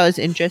just thought that was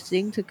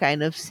interesting to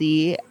kind of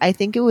see. I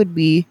think it would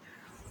be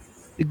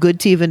good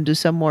to even do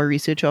some more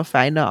research or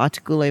find an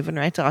article or even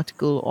write an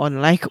article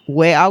on like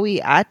where are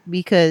we at,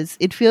 because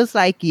it feels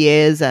like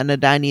years and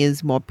Adani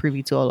is more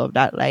privy to all of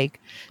that, like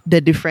the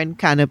different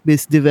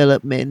cannabis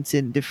developments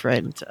in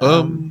different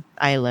Um.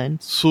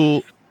 islands.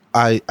 So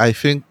I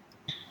think,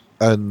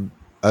 and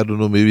I don't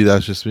know, maybe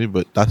that's just me,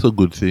 but that's a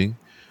good thing.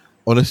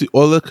 Honestly,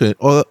 all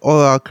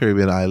our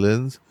Caribbean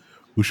islands,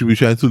 we should be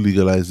trying to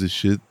legalize this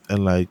shit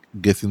and like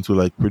get into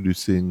like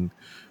producing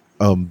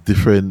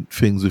different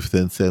things with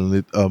then selling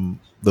it.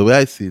 The way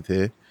I see it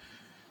here,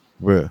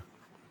 bruh,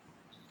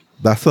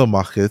 that's a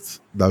market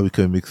that we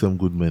can make some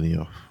good money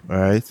off. All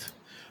right.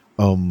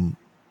 Um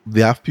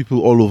they have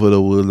people all over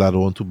the world that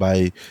want to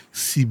buy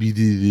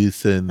CBD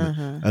this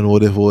Uh-huh. and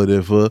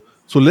whatever.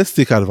 So let's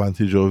take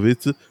advantage of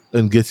it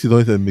and get it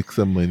on it and make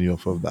some money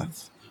off of that.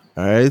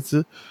 All right.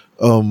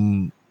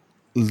 Um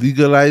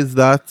Legalize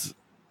that.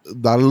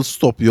 That'll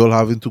stop you all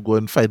having to go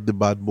and fight the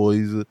bad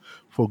boys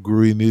for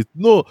growing it.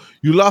 No,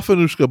 you laugh,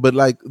 Anushka, but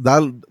like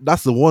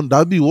that's the one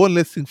that'll be one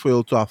less thing for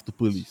you to have to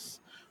police.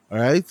 All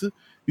right.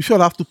 If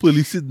you'll have to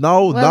police it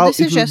now, Well, now this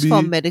it is will just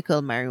for be.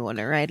 medical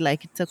marijuana, right?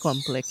 Like it's a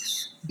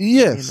complex,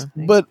 Yes,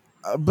 thing.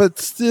 but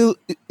still,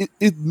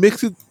 it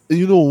makes it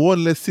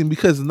one less thing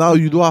because now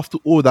you don't have to.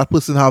 Oh, that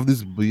person have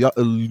this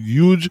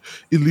huge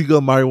illegal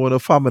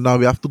marijuana farm, and now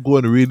we have to go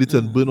and raid it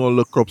and burn all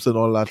the crops and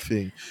all that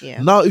thing.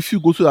 Yeah. Now, if you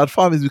go to that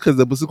farm, it's because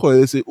the person call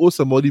you and say, "Oh,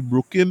 somebody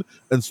broke in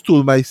and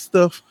stole my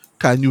stuff.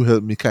 Can you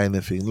help me?" Kind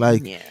of thing.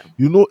 Like Yeah.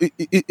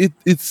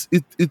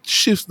 it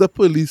shifts the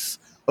police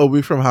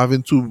away from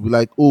having to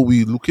like, oh,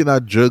 we looking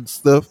at drug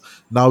stuff.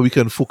 Now we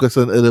can focus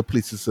on other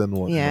places and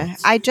whatnot. Yeah,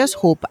 I just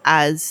hope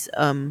as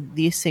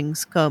these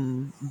things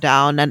come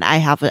down, and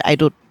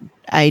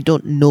I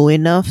don't know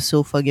enough,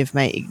 so forgive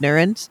my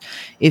ignorance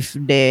if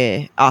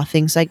there are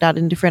things like that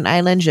in different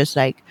islands, just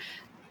like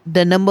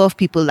the number of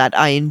people that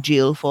are in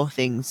jail for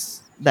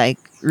things like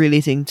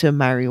relating to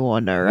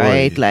marijuana,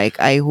 right? Boy, Like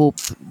I hope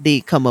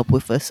they come up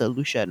with a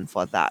solution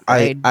for that, I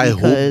right? I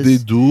hope they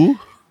Because do,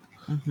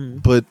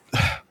 mhm, but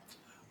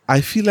I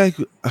feel like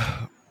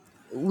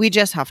we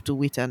just have to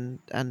wait and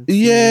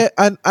see. yeah,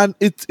 and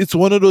it's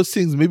one of those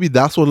things. Maybe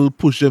that's what will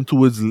push them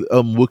towards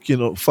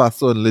working on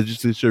faster on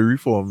legislature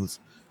reforms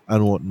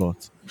and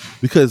whatnot.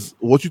 Because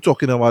what you're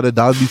talking about,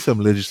 that'll be some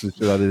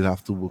legislature that they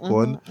have to work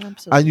on, and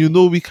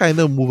Absolutely. we kind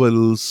of move a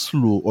little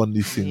slow on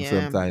these things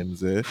Yeah.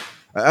 sometimes.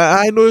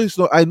 I know it's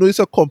not. I know it's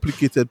a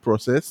complicated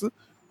process.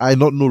 I'm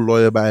not no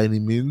lawyer by any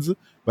means,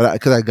 but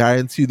because I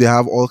guarantee they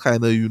have all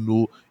kind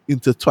of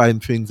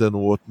intertwined things and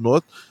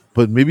whatnot.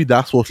 But maybe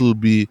that's what'll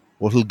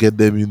get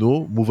them,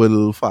 move a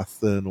little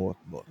faster and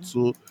whatnot.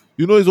 So,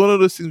 it's one of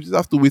those things you just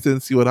have to wait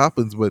and see what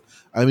happens. But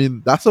I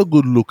mean, that's a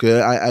good look.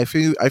 I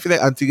feel like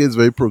Antigua is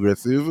very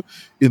progressive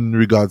in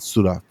regards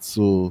to that.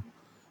 So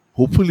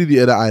hopefully the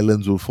other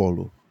islands will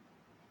follow.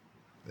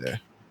 Yeah.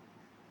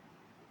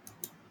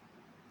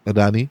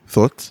 Adani,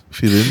 thoughts,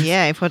 feelings?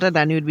 Yeah, I thought that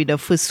Danny would be the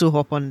first to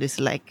hop on this.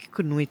 Like,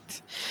 couldn't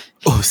wait.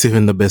 Oh,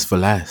 saving the best for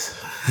last.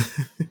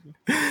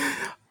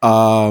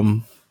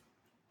 um,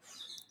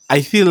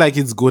 I feel like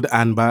it's good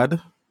and bad.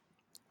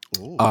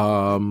 Oh,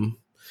 Um,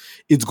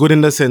 it's good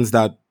in the sense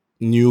that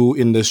new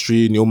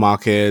industry, new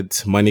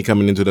market, money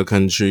coming into the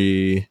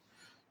country,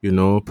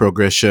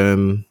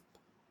 progression,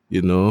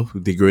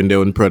 they growing their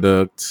own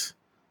product.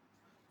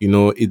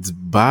 It's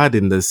bad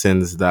in the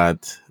sense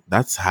that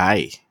that's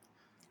high.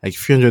 Like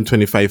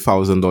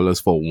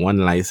 $325,000 for one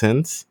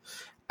license,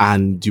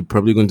 and you're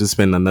probably going to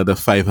spend another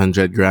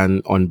 500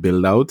 grand on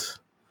build out.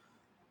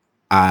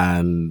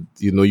 And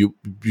you're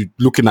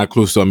looking at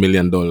close to $1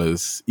 million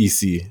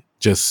easy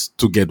just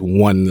to get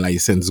one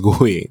license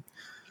going.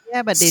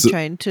 Yeah, but they're So,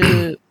 trying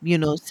to,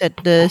 set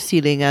the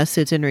ceiling at a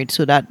certain rate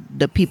so that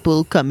the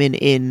people coming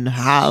in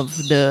have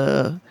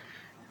the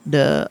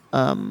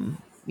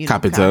cash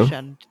capital,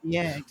 and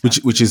yeah, which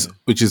exactly. is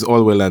which is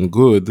all well and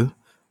good,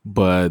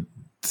 but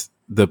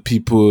the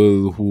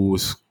people who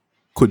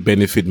could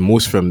benefit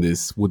most from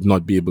this would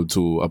not be able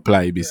to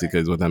apply. Basically,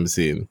 is what I'm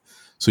saying.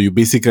 So you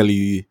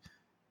basically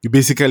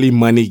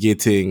money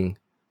getting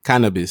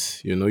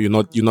cannabis. You're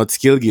not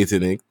skill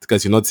getting it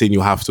because you're not saying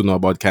you have to know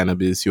about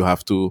cannabis. You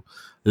have to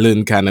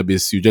learn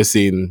cannabis. You're just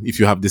saying if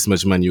you have this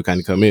much money, you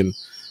can come in.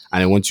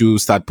 And then once you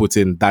start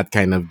putting that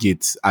kind of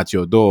gate at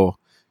your door,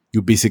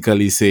 you're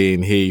basically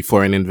saying, hey,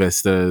 foreign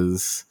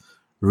investors,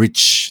 the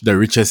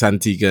richest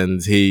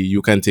Antiguans, hey,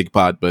 you can take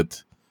part,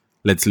 but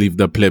let's leave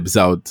the plebs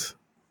out,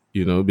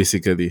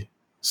 basically.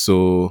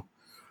 So,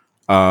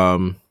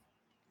 um,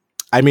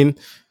 I mean,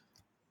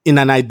 in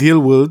an ideal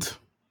world,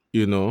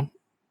 you know,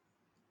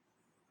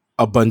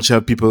 a bunch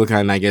of people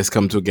can, I guess,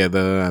 come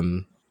together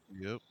and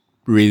yep.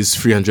 raise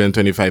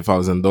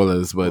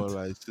 $325,000, For a but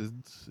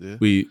license, yeah.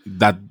 we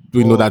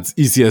know Or- that's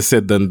easier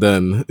said than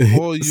done.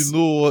 Or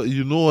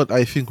you know what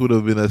I think would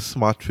have been a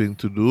smart thing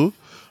to do.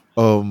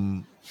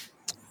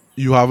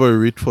 You have a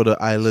rate for the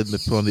island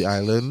that's on the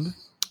island.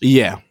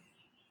 Yeah,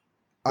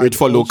 rate And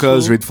for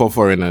locals, also- rate for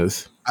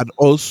foreigners. And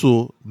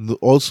also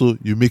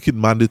you make it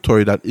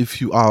mandatory that if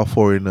you are a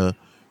foreigner,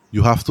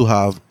 you have to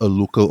have a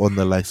local on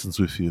the license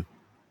with you.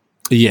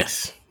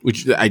 Yes,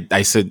 which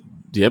I said.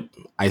 Yep,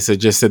 I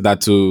suggested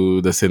that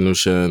to the St.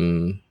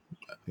 Lucian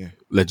Yeah.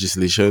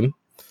 legislation,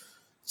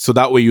 so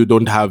that way you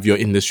don't have your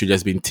industry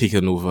just being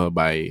taken over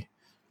by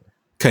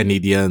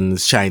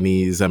Canadians,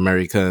 Chinese,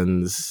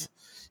 Americans.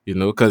 You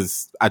know,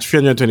 because at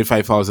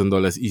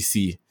 $325,000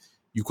 EC,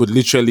 you could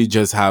literally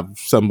just have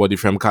somebody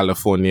from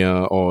California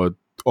or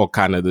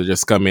Canada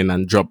just come in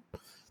and drop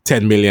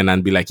 10 million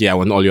and be like, "Yeah, I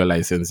want all your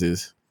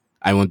licenses.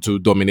 I want to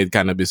dominate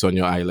cannabis on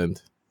your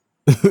island."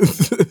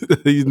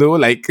 You know,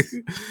 like,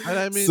 And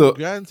I mean, so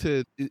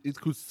granted, it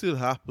could still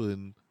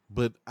happen,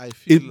 but I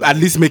feel at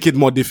least make it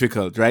more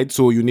difficult, right?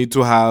 So you need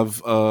to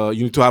have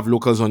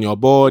locals on your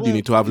board. You Well,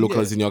 need to have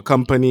locals yeah. in your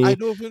company. I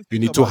don't even You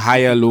think need to about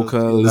hire difficulty,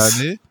 locals.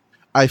 Danny.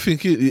 I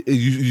think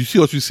you see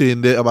what you're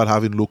saying there about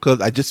having locals.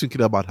 I just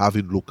thinking about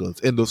having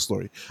locals. End of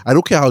story. I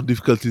don't care how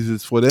difficult it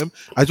is for them.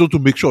 I just want to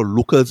make sure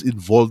locals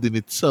involved in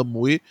it some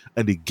way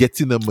and they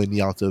getting the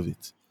money out of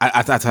it.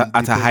 At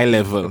a high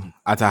level,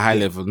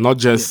 not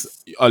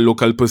just a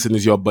local person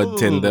is your bud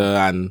tender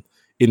and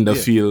in the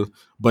field,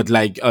 but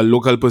like a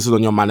local person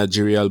on your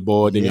managerial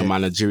board, in your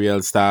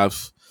managerial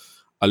staff,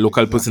 a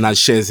local person has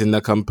shares in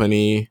the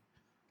company,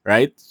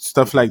 right?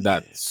 Stuff like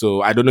that.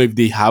 So I don't know if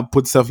they have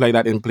put stuff like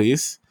that in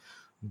place,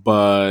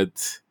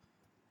 but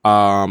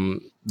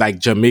like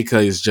Jamaica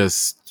and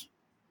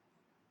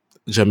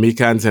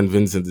St.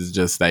 Vincent is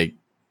just like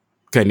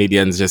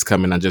Canadians just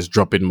coming and just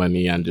dropping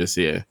money and just,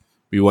 yeah,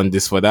 we want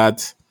this for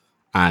that.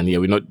 And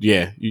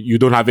yeah, you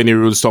don't have any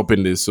rules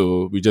stopping this.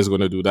 So we're just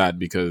going to do that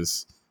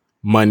because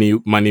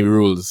money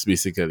rules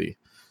basically.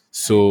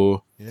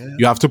 So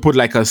you have to put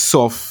like a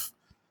soft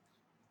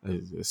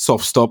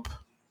stop,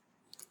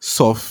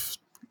 stuff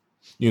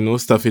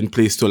in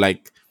place to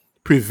like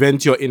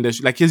prevent your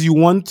industry. Like, yes, you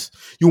want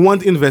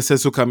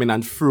investors to come in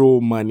and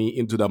throw money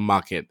into the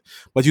market,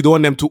 but you don't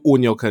want them to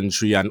own your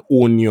country and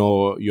own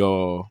your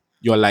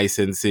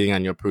licensing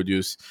and your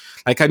produce.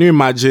 Like, can you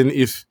imagine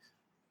if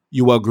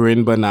you were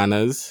growing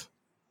bananas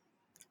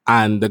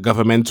and the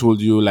government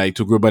told you like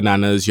to grow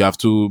bananas you have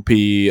to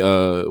pay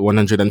a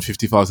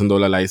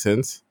 $150,000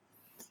 license,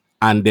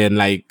 and then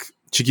like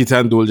Chiquita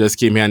and Dole just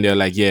came here and they're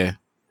like, yeah,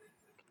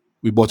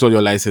 we bought all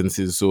your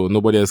licenses, so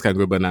nobody else can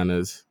grow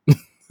bananas.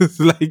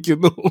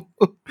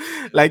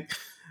 Like,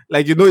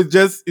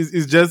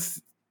 it's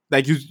just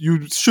like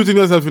you shooting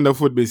yourself in the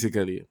foot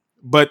basically.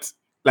 But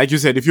like you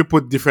said, if you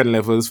put different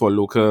levels for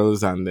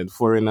locals and then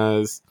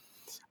foreigners,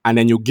 and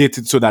then you get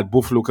it so that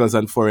both locals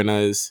and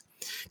foreigners,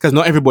 because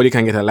not everybody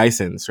can get a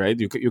license, right?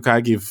 You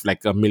can't give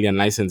like 1 million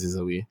licenses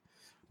away,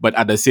 but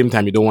at the same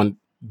time, you don't want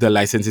the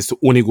licenses to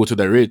only go to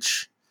the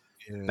rich.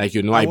 Yeah. Like,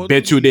 I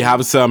bet you they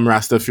have some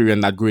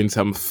Rastafarian that growing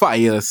some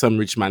fire some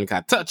rich man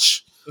can't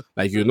touch.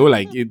 Like,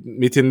 like it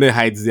meeting the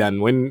heights there,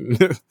 and when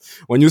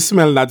when you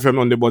smell that from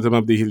on the bottom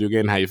of the hill, you're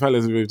getting high.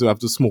 Fellas, you have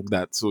to smoke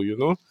that. So,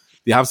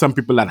 they have some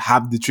people that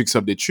have the tricks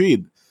of the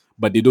trade,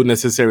 but they don't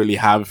necessarily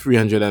have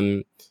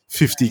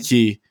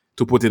 350K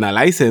to put in a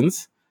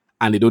license,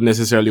 and they don't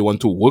necessarily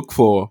want to work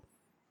for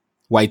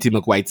Whitey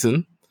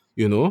McWhiteson,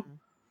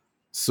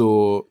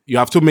 So you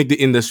have to make the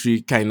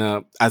industry kind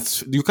of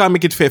you can't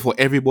make it fair for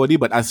everybody,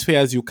 but as fair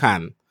as you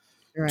can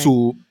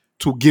to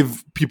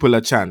give people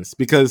a chance.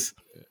 Because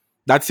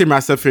that same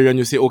Rastafarian,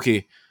 you say,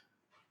 okay,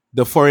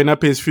 the foreigner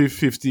pays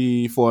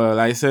 $350 for a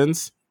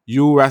license,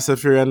 you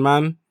Rastafarian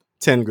man,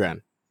 10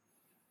 grand.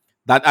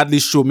 That at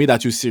least show me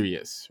that you're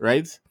serious,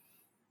 right?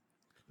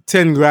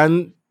 10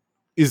 grand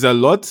is a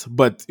lot,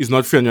 but it's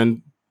not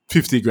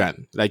 350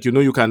 grand. Like,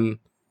 you can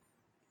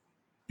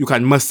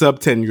muster up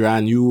 10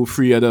 grand. You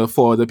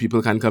 4 other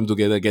people can come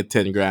together, get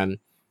 10 grand,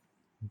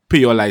 pay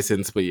your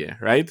license per year,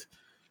 right?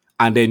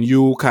 And then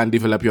you can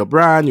develop your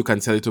brand, you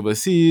can sell it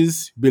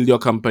overseas, build your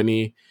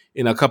company.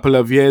 In a couple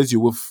of years,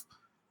 you will have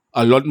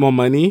a lot more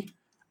money,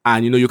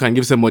 and you can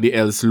give somebody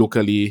else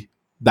locally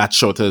that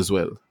short as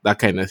well, that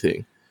kind of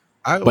thing.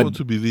 I want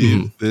to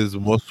believe there's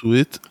more to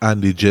it,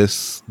 and they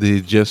just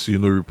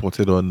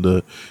reported on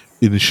the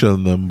initial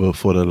number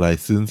for the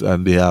license,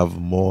 and they have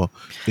more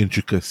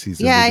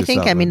intricacies. Yeah, I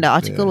think the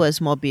article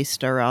was more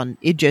based around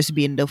it just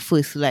being the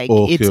first,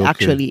 it's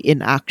actually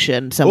in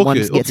action.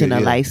 Someone's getting a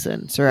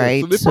license,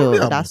 right?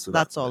 Yeah, so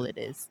that's all it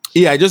is.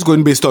 Yeah, just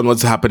going based on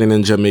what's happening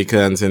in Jamaica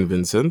and St.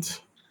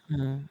 Vincent.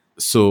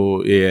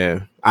 So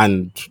yeah,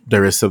 and the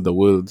rest of the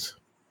world.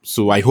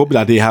 So I hope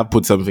that they have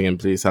put something in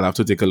place. I'll have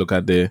to take a look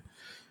at the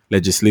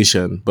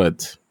legislation,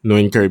 but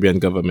knowing Caribbean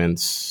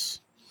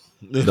governments,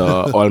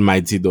 the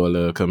almighty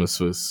dollar comes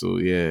first. So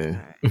yeah.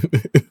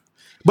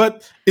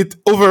 But it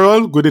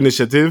overall good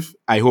initiative.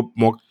 I hope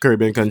more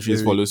Caribbean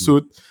countries follow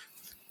suit.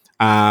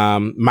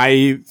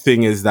 My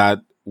thing is that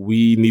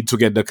we need to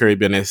get the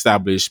Caribbean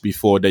established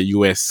before the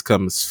US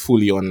comes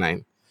fully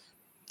online.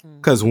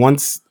 Because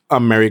once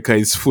America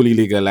is fully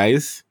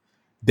legalized,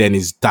 then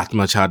it's that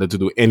much harder to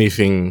do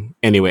anything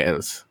anywhere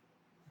else.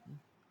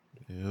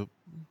 Yep.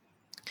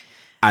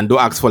 And don't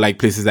ask for like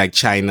places like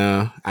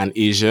China and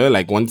Asia.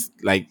 Like once,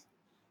 like,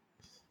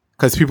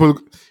 because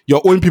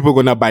your own people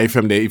gonna buy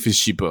from there if it's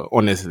cheaper.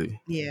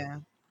 Honestly, Yeah.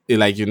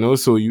 like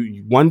so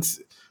you want,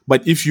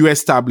 but if you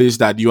establish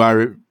that you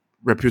are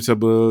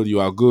reputable,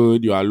 you are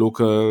good, you are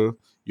local,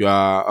 you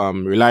are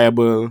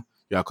reliable,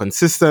 you are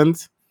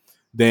consistent,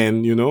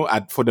 then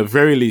for the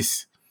very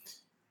least,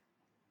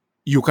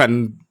 you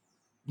can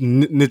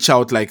niche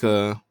out like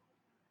a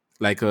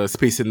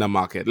space in the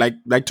market,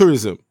 like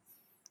tourism,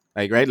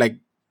 right, like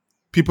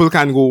people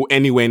can go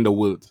anywhere in the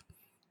world,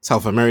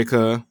 South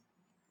America,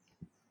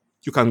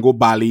 you can go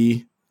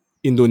Bali,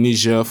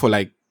 Indonesia for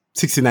like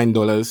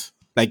 $69,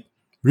 like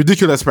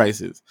ridiculous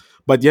prices,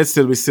 but yet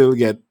still we still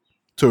get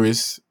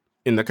tourists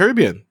in the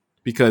Caribbean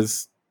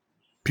because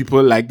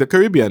people like the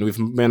Caribbean. We've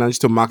managed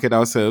to market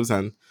ourselves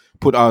and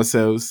put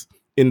ourselves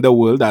in the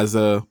world as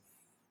a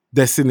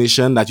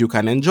destination that you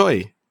can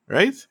enjoy,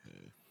 right?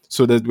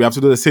 So that we have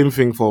to do the same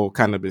thing for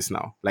cannabis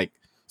now. Like,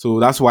 so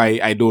that's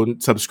why I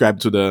don't subscribe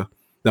to the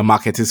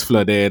market is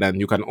flooded, and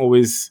you can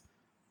always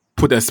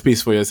put a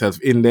space for yourself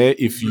in there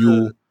if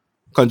you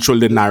control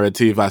the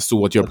narrative as to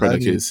what your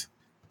product is.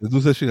 There's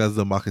no such thing as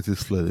the market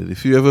is flooded.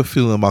 If you ever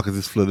feel the market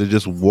is flooded,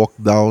 just walk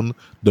down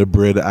the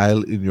bread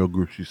aisle in your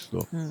grocery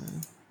store.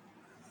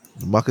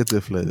 The market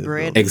is flooded.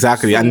 Bread.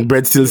 Exactly, and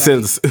bread still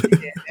sells.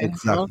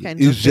 Exactly.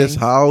 It's just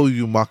how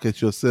you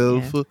market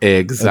yourself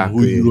Exactly. and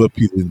who you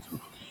appealing to.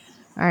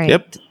 All right.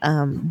 Yep.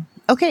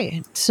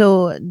 Okay.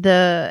 So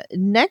the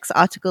next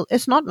article,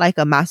 it's not like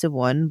a massive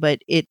one,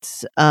 but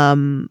it's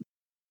one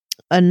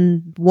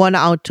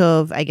out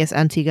of, I guess,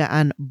 Antigua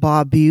and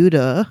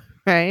Barbuda,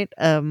 right?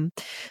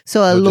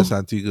 So Not just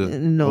Antigua.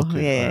 no,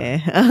 Okay,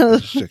 yeah,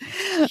 Just check.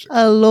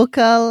 a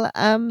local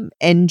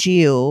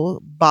NGO,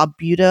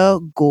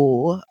 Barbuda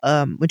Go,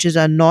 which is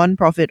a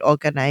non-profit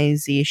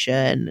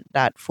organization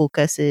that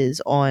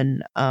focuses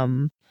on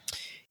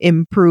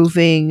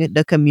improving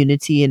the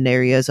community in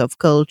areas of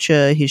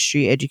culture,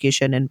 history,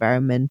 education,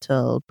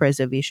 environmental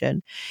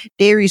preservation.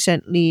 They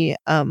recently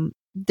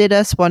did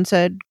a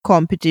sponsored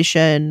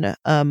competition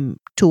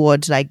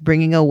towards like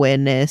bringing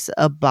awareness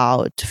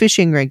about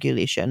fishing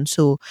regulation.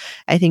 So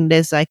I think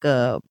there's like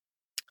parrotfish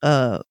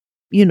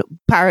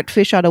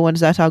are the ones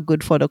that are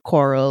good for the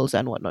corals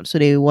and whatnot. So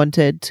they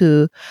wanted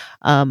to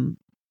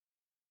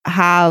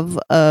have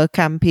a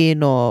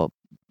campaign or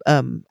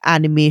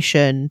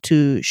animation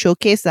to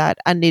showcase that,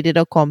 and they did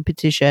a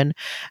competition,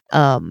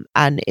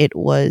 and it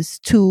was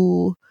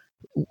two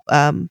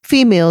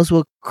females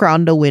were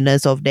crowned the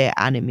winners of their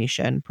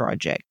animation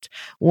project.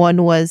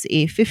 One was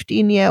a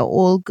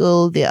 15-year-old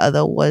girl, the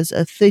other was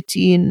a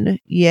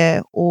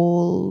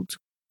 13-year-old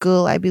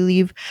girl, I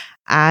believe,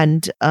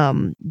 and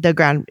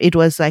it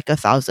was like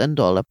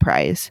 $1,000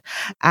 prize.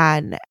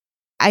 And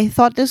I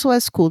thought this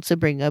was cool to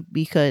bring up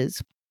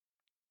because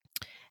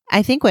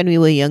I think when we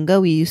were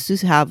younger,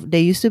 there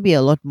used to be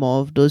a lot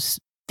more of those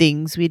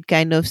things we'd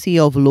kind of see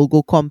of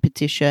logo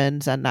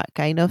competitions and that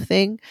kind of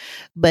thing.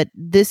 But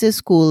this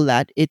is cool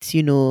that it's,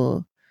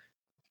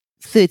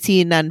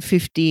 13 and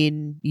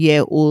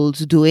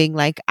 15-year-olds doing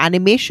like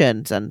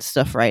animations and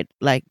stuff, right?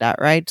 Like that,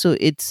 right? So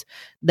it's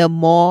the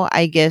more,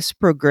 I guess,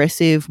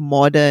 progressive,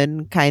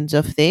 modern kinds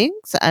of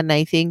things. And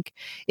I think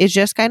it's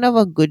just kind of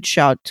a good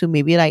shout to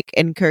maybe like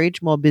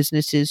encourage more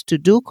businesses to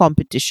do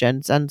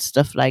competitions and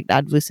stuff like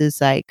that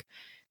versus like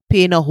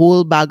paying a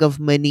whole bag of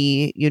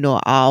money,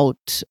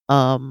 out,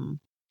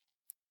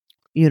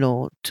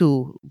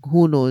 to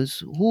who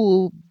knows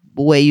who,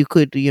 where you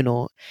could,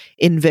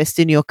 invest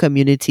in your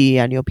community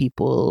and your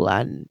people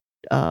and,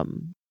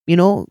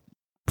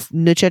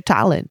 nurture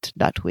talent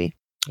that way.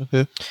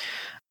 Okay.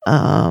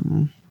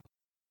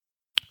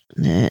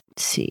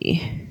 Let's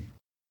see.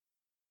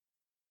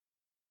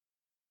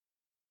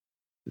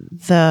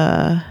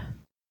 The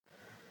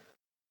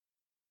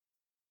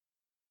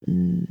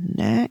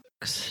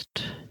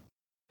next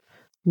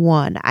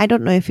one, I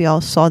don't know if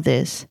y'all saw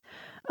this.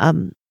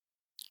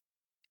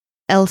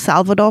 El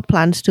Salvador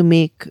plans to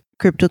make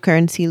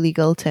cryptocurrency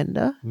legal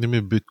tender. You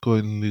mean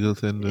Bitcoin legal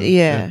tender?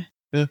 Yeah.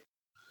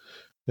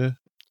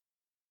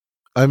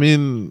 I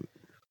mean,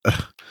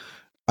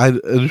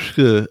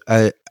 Anushka,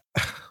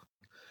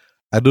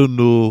 I don't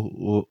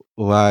know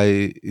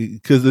why,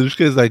 because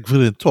Anushka is like,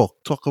 Villain,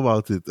 talk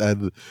about it,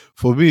 and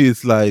for me,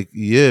 it's like,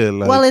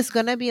 well, it's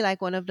gonna be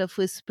like one of the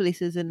first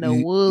places in the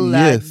world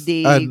yes, that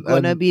they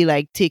gonna be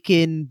like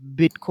taking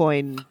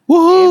Bitcoin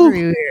woohoo!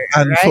 everywhere.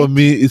 And right? for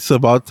me, it's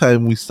about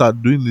time we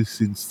start doing these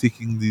things,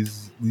 taking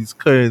these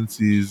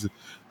currencies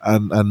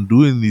and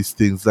doing these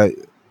things. Like,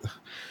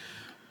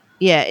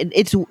 yeah,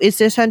 it's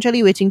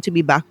essentially waiting to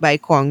be backed by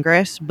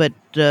Congress, but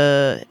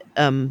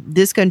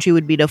this country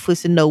would be the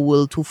first in the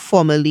world to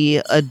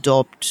formally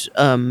adopt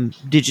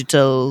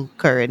digital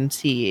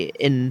currency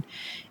in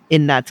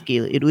that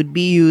scale. It would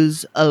be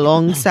used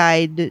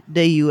alongside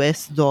the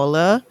US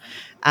dollar,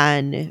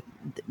 and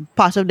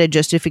part of their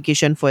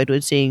justification for it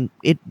was saying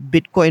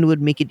Bitcoin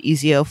would make it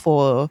easier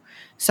for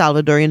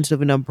Salvadorians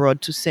living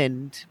abroad to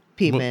send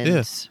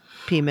Yeah.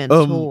 payments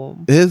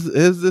home. Here's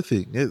the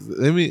thing.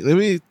 Let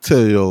me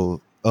tell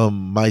you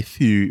my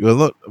theory. Well,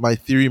 not my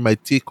theory, my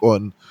take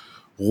on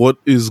what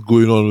is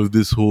going on with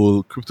this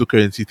whole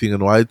cryptocurrency thing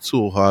and why it's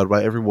so hard,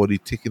 why everybody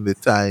taking the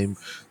time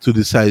to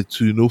decide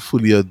to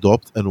fully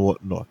adopt and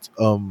whatnot.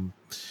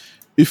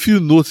 If you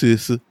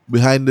notice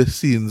behind the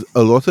scenes,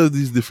 a lot of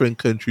these different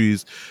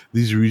countries,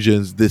 these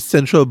regions, the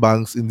central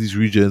banks in these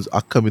regions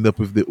are coming up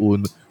with their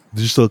own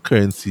digital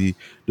currency,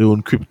 their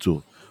own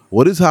crypto.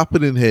 What is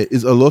happening here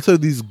is a lot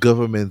of these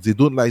governments, they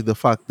don't like the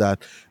fact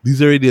that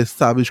these already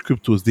established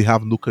cryptos, they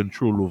have no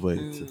control over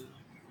it.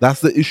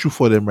 That's the issue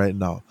for them right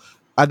now.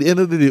 At the end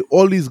of the day,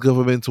 all these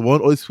governments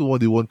want, all these people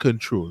want, they want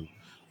control.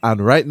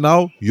 And right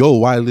now, you're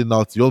wilding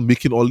out. You're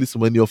making all this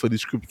money off of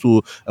this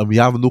crypto, and we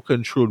have no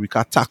control. We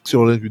can't tax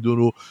your rent. We don't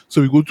know.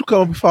 So we're going to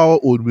come up with our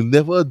own. We'll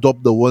never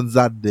adopt the ones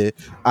that there,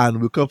 and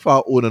we'll come up with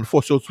our own and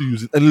force you to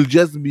use it. And it'll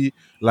just be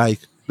like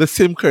the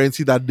same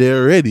currency that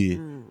they're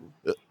already.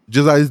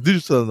 Just as it's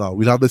digital now,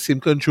 we'll have the same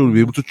control. We'll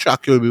be able to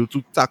track you, we'll be able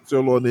to tax you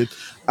on it.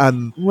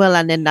 And Well,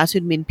 and then that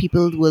would mean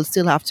people will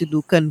still have to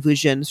do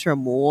conversions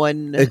from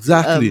one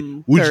exactly,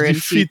 which currency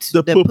defeats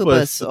to the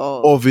purpose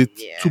of it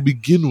to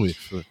begin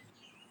with.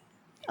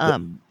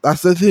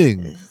 That's the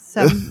thing.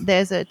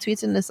 There's a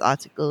tweet in this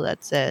article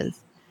that says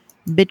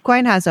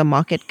Bitcoin has a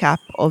market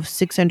cap of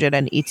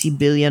 $680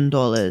 billion.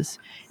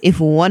 If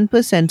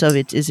 1% of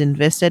it is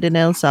invested in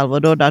El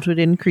Salvador, that would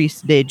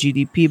increase their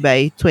GDP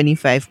by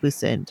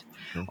 25%.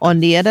 On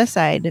the other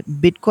side,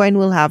 Bitcoin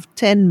will have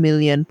 10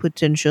 million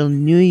potential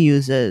new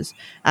users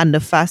and the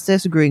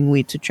fastest growing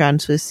way to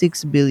transfer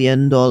 $6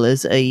 billion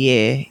a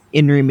year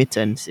in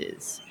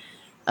remittances.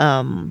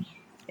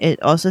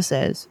 It also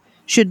says,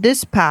 should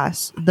this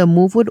pass, the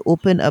move would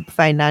open up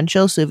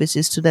financial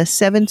services to the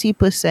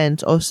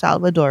 70% of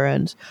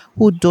Salvadorans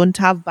who don't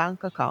have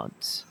bank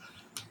accounts.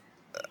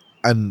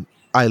 And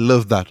I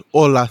love that.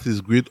 All that is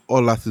great.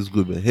 All that is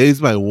good. But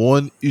here's my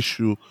one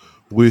issue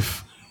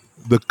with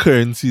the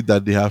currency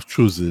that they have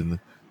chosen,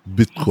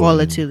 Bitcoin.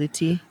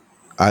 Volatility.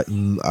 That's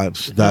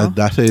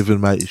not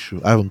even my issue.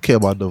 I don't care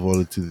about the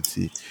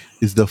volatility.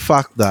 It's the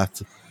fact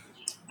that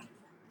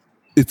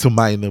it's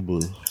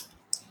mineable.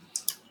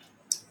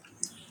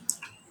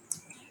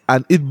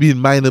 And it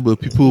being mineable,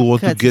 people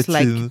want to get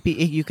in.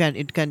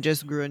 It can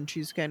just grow on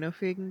trees kind of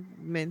thing.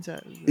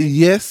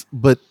 Yes,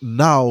 but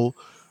now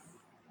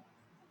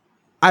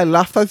I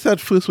laughed at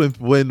that first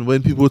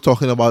when people were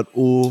talking about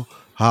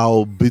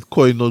how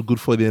Bitcoin not good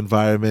for the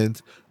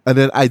environment, and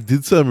then I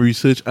did some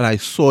research and I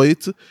saw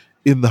it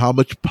in how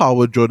much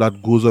power draw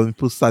that goes on.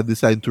 People start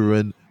deciding to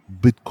run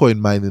Bitcoin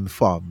mining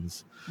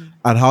farms,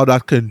 and how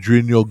that can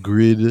drain your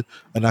grid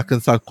and that can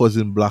start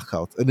causing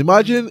blackouts. And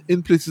imagine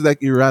in places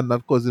like Iran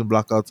that causing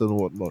blackouts and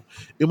whatnot.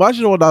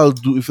 Imagine what that'll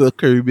do if the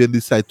Caribbean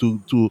decide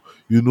to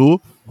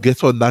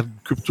get on that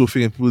crypto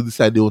thing and people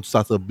decide they want to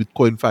start a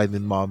Bitcoin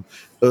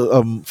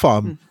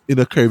farm in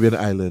a Caribbean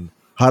island.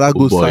 How that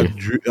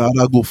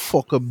go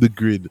fuck up the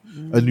grid,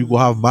 and you go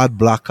have mad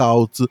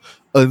blackouts,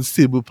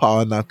 unstable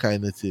power, and that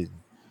kind of thing.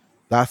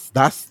 That's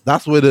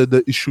where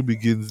the issue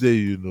begins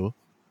there.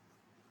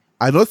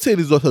 I'm not saying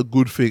it's not a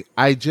good thing.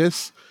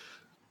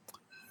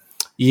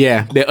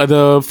 There are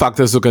other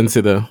factors to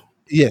consider.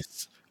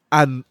 Yes.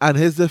 And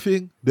here's the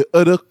thing, the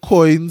other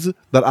coins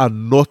that are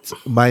not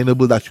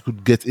mineable that you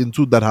could get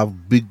into that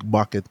have big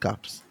market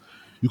caps,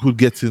 you could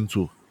get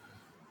into.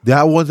 There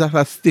are ones that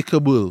are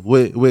stickable,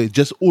 where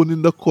just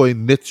owning the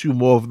coin nets you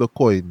more of the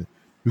coin.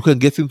 You can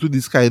get into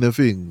these kind of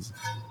things.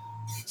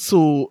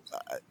 So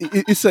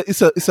it's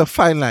a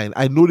fine line.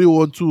 I know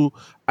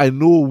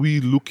we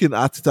looking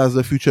at it as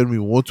a future and we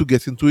want to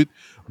get into it,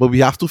 but we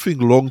have to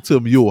think long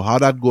term, how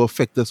that go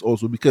affect us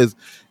also. Because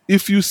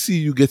if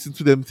you get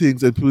into them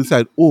things and people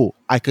decide,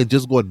 I can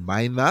just go and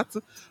mine that,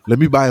 let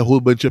me buy a whole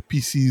bunch of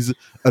PCs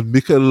and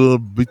make a little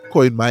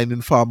Bitcoin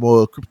mining farm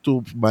or a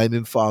crypto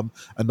mining farm,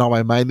 and now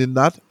I'm mining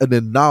that, and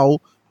then now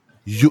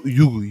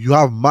you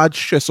have mad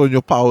stress on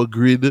your power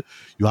grid,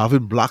 you're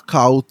having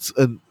blackouts,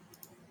 and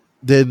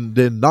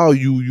then now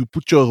you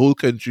put your whole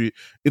country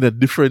in a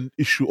different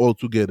issue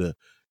altogether.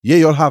 Yeah,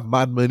 you'll have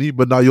mad money,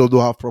 but now you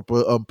don't have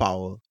proper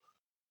power.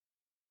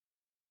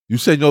 You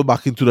send you all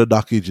back into the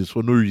dark ages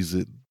for no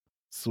reason.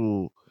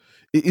 So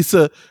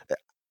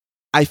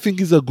I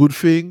think it's a good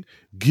thing.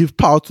 Give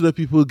power to the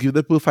people, give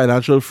the people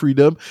financial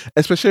freedom,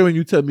 especially when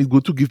you tell me it's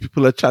going to give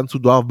people a chance who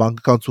don't have bank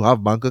accounts to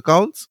have bank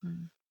accounts.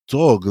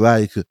 Dog,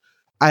 like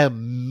let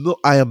me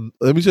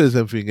tell you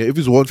something. If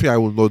it's one thing I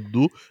will not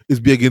do, is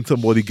be against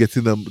somebody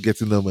getting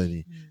the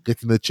money,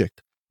 getting a check.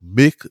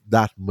 Make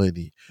that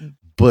money.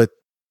 But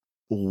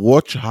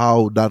watch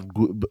how that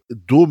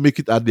don't make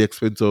it at the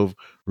expense of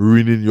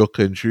ruining your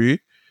country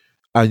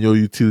and your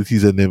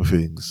utilities and them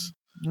things.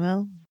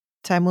 Well,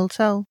 time will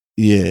tell.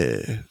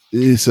 Yeah.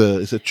 It's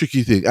a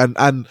tricky thing.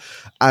 And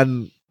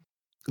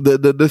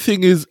the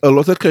thing is, a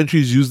lot of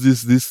countries use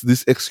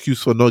this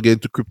excuse for not getting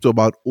to crypto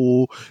about,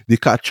 oh, they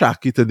can't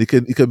track it and it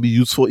can be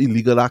used for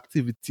illegal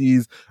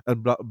activities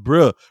and blah.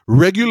 Bruh,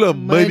 regular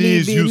money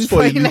is being used for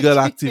for illegal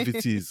electric-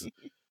 activities.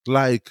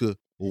 Like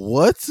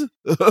what?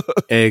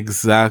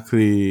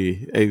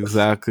 Exactly.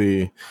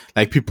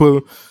 Like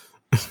people.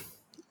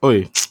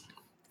 Oi,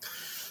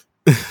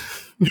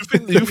 You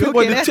think when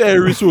Okay, the then.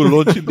 terrorists were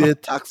launching their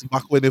attacks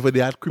back whenever they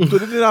had crypto,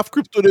 they didn't have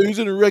crypto. They're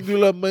using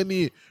regular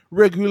money,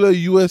 regular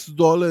US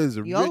dollars.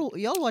 Y'all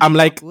I'm watch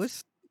like-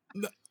 Narcos?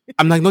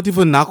 I'm like not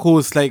even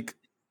narcos, like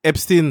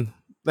Epstein.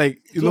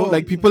 Like, you know, So-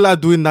 like people are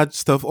doing that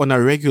stuff on a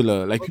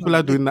regular. Like people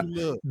are doing that.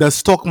 Regular. The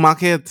stock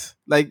market,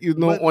 like, you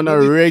know, But on a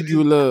money-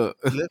 regular.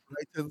 left,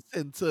 right, and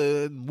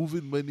center and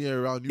moving money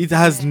around. It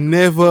has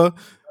never,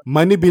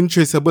 money being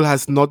traceable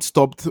has not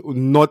stopped,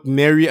 not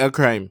nary a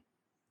crime.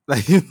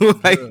 Like, you know,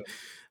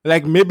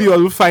 like maybe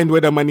you'll find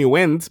where the money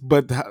went,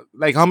 but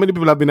like how many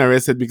people have been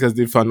arrested because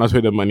they found out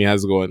where the money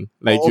has gone?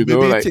 Like, or you know,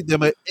 maybe it like, take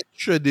them an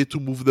extra day to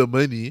move the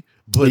money,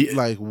 but Yeah.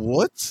 like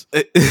what?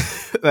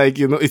 like,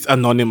 you know, it's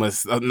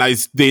anonymous. Now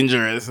it's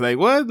dangerous. Like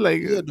what?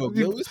 Like, Yeah, no,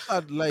 they always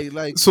start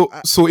like so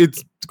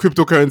it's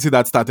cryptocurrency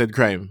that started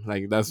crime.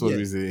 Like that's what Yeah.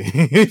 we say.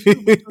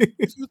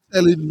 if you're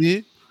telling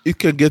me it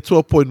can get to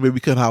a point where we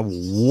can have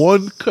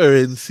one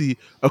currency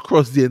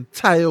across the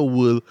entire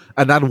world,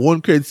 and that one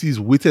currency is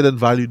weighted and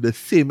valued the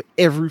same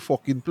every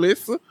fucking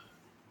place.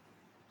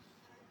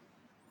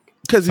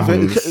 Because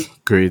Sounds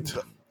great.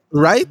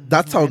 right,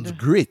 that sounds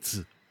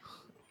great.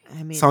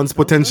 I mean, Sounds it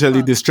don't potentially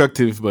sound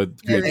destructive,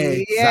 but great.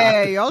 very-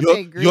 Yeah, y'all You'll-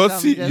 say great. you'll I'm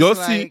see, just you'll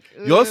like,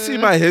 You'll see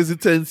my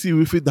hesitancy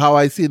with it. How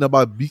I saying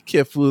about be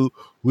careful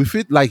with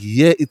it. Like,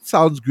 yeah, it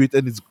sounds great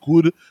and it's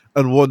good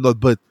and whatnot,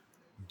 but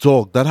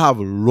dog, that have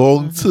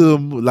long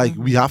term. Like,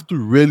 we have to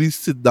really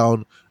sit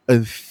down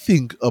and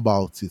think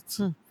about it.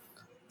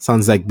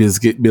 Sounds like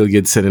Bill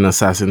Gates selling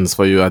assassins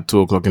for you at 2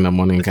 o'clock in the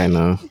morning, kind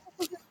of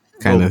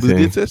Bill thing.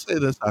 Gates has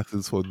said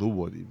assassins for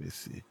nobody,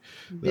 Missy.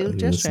 Bill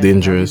It's just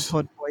dangerous.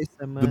 Hot boy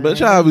summer. The man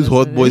shall have his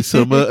hot boy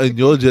summer, and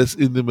you're just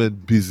in the man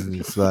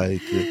business.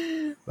 Like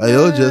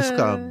y'all just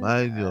can't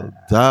mind your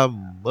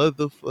damn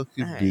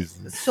motherfucking Alright,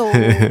 business. So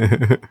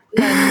the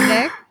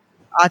next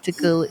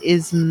article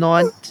is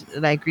not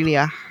like really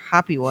a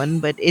happy one,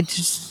 but it's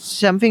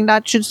something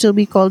that should still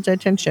be called to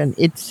attention.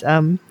 It's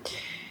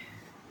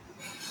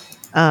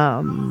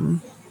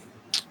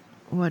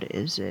what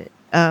is it?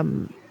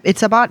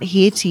 It's about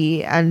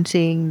Haiti and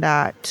saying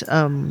that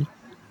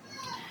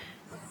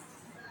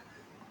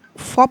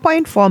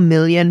 4.4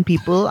 million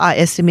people are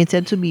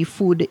estimated to be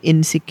food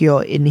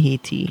insecure in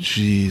Haiti.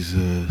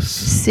 Jesus.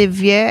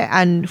 Severe,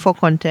 and for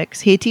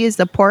context, Haiti is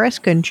the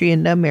poorest country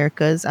in the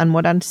Americas, and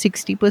more than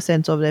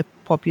 60% of the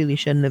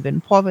population live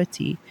in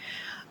poverty.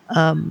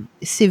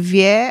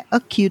 Severe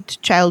acute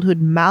childhood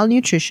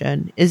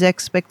malnutrition is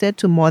expected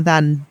to more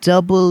than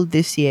double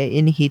this year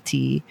in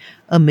Haiti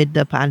amid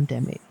the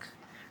pandemic.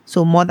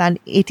 So more than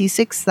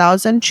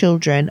 86,000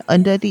 children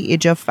under the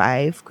age of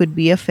 5 could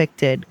be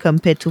affected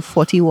compared to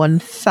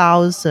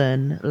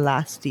 41,000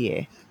 last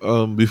year.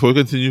 Before we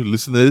continue,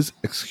 listeners,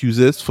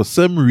 excuses. For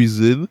some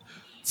reason,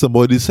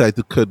 somebody decided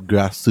to cut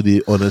grass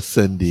today on a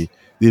Sunday.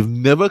 They've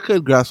never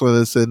cut grass on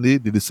a Sunday.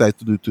 They decided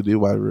to do it today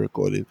while we're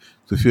recording.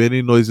 So if you hear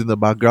any noise in the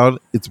background,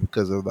 it's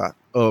because of that.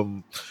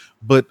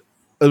 But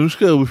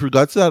Anushka, with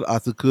regard to that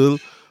article,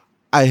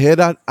 I heard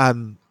that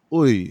and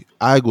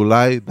I go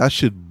lie, that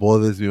shit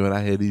bothers me when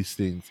I hear these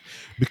things.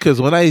 Because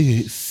when I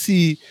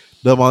see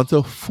the amount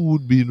of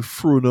food being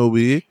thrown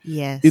away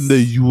Yes. in the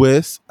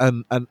US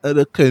and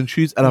other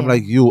countries, and I'm Yeah.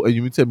 like, yo, and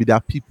you mean tell me there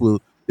are people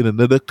in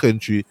another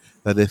country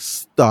that they're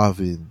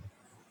starving?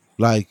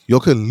 Like, you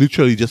can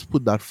literally just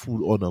put that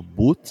food on a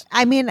boat,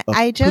 I mean, a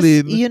I just,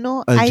 plane, and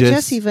and I just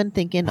just even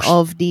thinking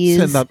of these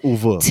send that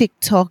over.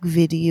 TikTok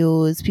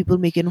videos, people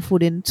making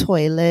food in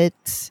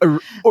toilets,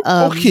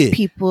 Okay.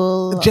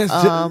 people, Just-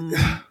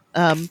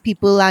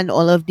 people and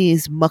all of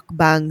these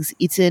mukbangs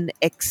eating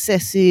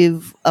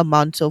excessive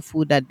amounts of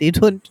food that they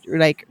don't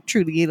like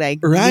truly like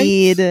Right.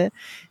 need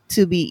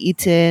to be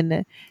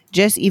eaten.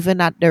 Just even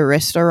at the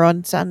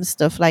restaurants and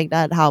stuff like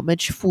that, how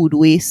much food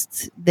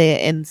waste there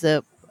ends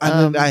up.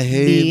 And then I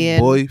hear, being-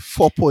 boy,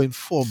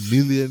 4.4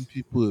 million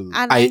people.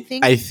 And I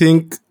think I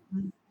think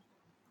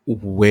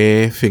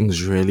where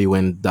things really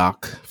went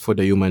dark for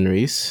the human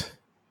race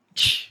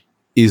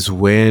is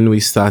when we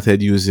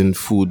started using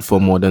food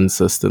for modern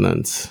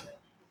sustenance.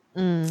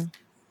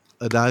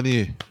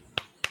 Adani.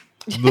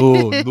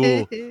 No.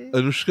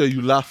 Anushka,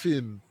 you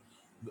laughing.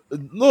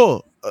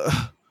 No.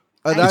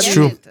 It's get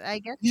true. it. I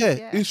get Yeah,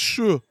 it. it's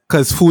true.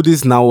 Because food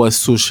is now a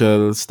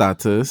social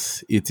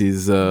status. It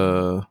is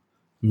a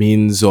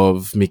means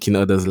of making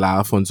others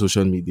laugh on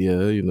social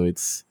media. You know,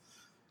 it's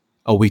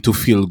a way to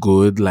feel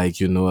good. Like,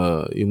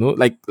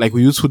 like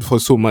we use food for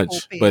so much,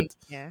 Coping, but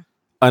yeah.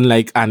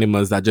 unlike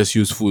animals that just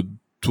use food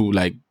to,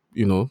 like,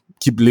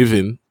 keep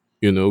living,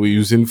 we're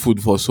using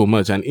food for so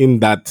much. And in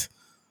that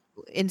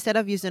instead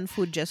of using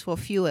food just for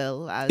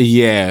fuel, as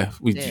Yeah,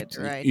 we, did,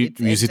 right? we It's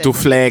use it to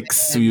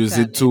flex, we use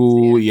it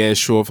to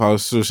show off our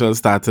social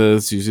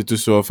status, use it to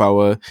show off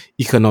our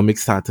economic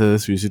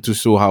status, we use it to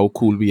show how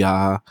cool we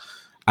are,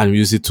 and we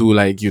use it to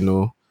like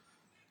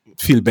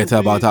feel better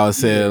about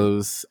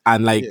ourselves.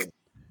 And Yeah. like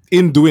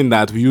in doing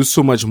that, we use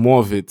so much more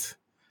of it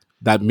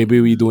that maybe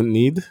we don't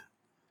need.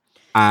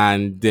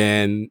 And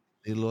then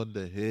Nail on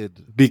the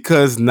head.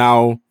 because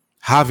now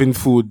having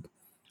food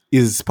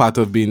is part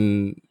of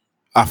being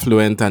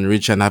affluent and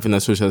rich and having a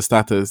social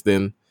status,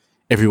 then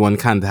everyone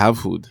can't have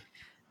food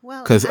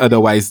Well, because and then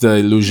otherwise the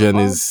illusion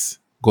al- is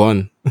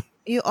gone.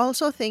 you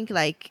also think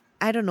like,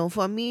 I don't know,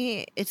 for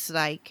me it's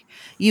like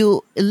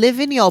you live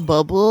in your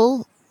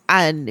bubble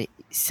and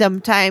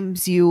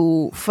sometimes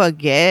you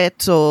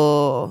forget,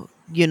 or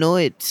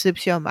it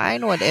slips your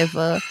mind,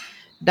 whatever,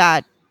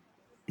 that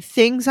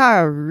things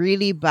are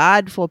really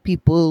bad for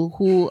people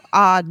who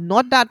are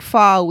not that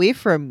far away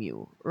from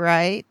you,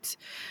 right?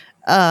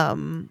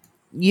 um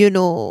you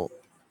know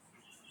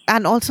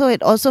and also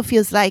it also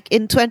feels like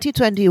in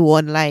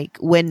 2021, like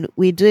when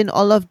we're doing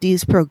all of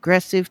these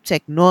progressive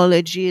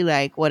technology,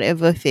 like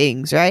whatever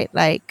things, right?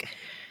 Like,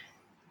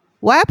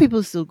 why are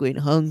people still going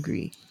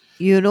hungry?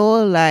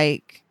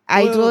 Like,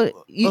 I Well, don't,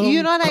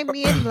 you know what I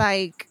mean?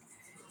 Like,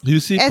 you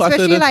see, part of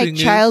especially the like thing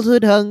is,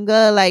 childhood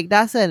hunger, like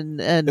that's a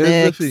here's the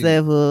next thing.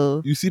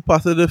 level. You see,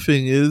 part of the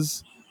thing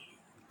is,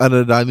 and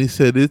Adani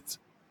said it,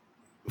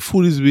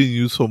 food is being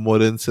used for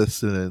modern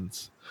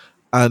sustenance.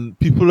 And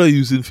people are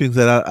using things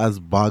like that as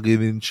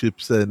bargaining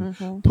chips and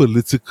Hmm.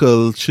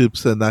 political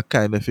chips and that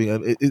kind of thing.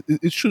 And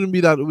it shouldn't be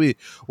that way.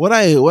 When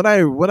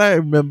I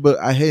remember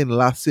I heard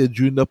last year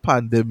during the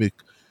pandemic,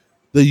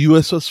 the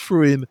US was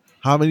throwing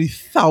how many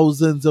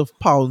thousands of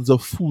pounds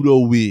of food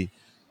away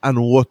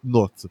and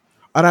whatnot.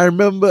 And I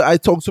remember I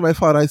talked to my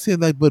father, I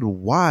saying like, but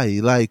why?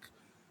 Like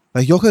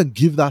y'all can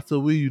give that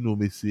away,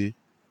 Missy.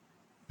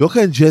 You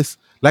can just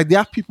like there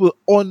are people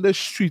on the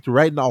street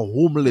right now,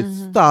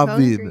 homeless,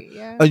 starving, Hungry,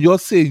 yeah. and you're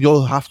saying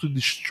you'll have to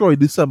destroy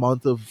this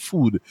amount of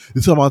food,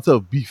 this amount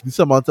of beef, this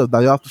amount of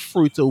that. You have to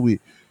throw it away.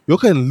 You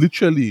can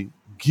literally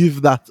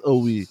give that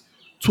away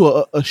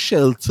to a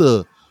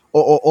shelter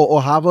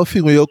or have a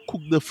thing where you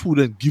cook the food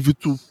and give it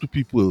to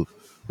people.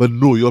 But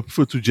no, you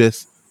prefer to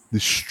just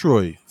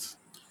destroy it.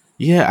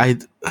 Yeah, I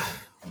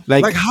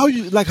Like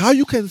like how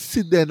you can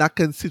sit there and I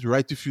can sit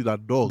right with you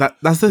that dog.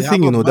 that's the They have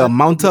thing, a the man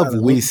amount of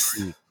that waste,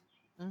 hungry.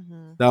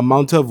 Hmm. the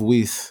amount of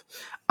waste.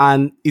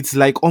 And it's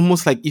like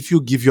almost like if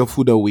you give your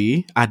food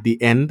away at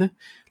the end,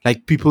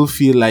 like people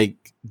feel like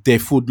their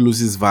food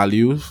loses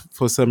value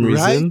for some Right?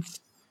 reason.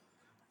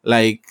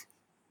 Like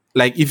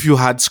like if you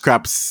had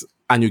scraps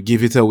and you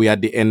give it away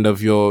at the end of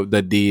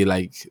the day,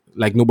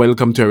 like nobody will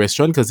come to a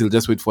restaurant because they'll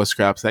just wait for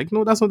scraps. Like,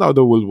 no, that's not how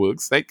the world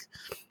works. Like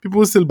people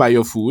will still buy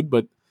your food,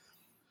 but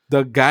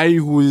the guy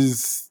who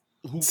is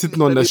Who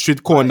sitting on instead the they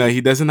street buy corner, it.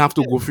 he doesn't have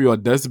to Yeah. go through your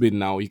dustbin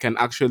now. He can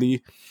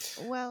actually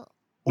Well,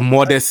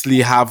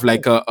 modestly have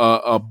like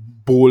a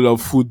bowl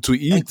of food to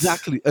eat.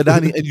 Exactly. And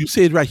Danny, and you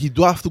say it right, he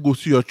don't have to go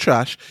through your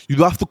trash. You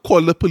don't have to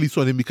call the police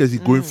on him because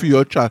he's going through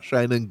your trash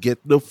trying and get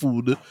the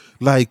food.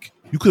 Like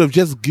you could have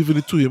just given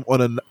it to him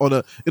on a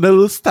in a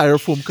little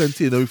styrofoam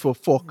container with a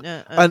fork.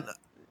 And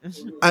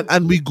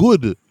and we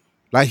good.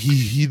 Like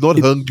he not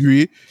It,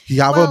 hungry. He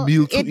have a well,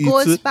 meal to it eat.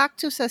 goes back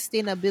to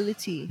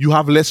sustainability, You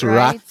have less right?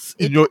 rats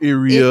in It your it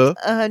area.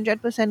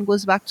 100%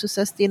 goes back to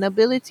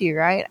sustainability,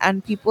 right?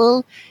 And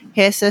people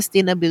hear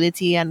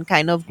sustainability and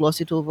kind of gloss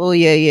it over. Oh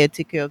yeah, yeah,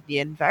 take care of the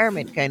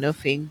environment, kind of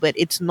thing. But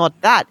it's not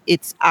that.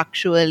 It's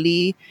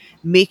actually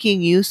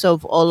making use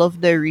of all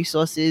of the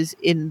resources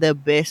in the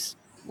best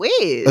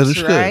ways,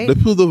 Anushka, the right?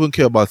 people don't even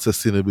care about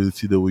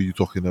sustainability the way you're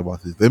talking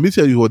about it. Let me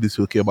tell you what this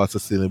will care about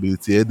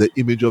sustainability, the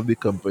image of the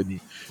company.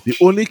 They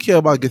only care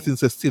about getting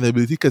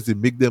sustainability because they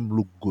make them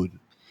look good.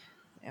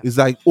 Yeah. It's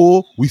like,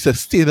 oh, we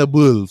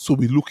sustainable, so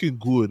we looking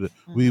good.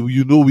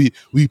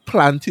 We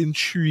planting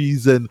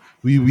trees and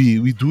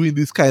we doing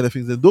these kind of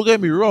things. And don't get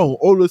me wrong,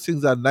 all those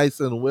things are nice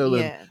and well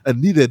Yeah.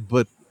 and needed.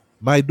 But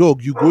my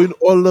dog, you going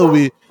all the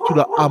way to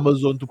the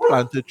Amazon to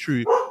plant a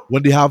tree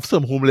when they have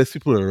some homeless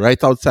people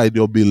right outside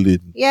your building.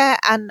 Yeah,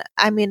 and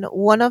I mean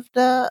one of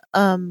the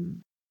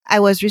I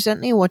was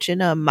recently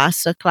watching a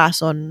master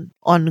class on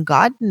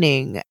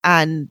gardening,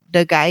 and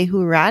the guy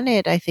who ran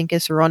it, I think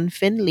is Ron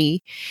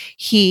Finley.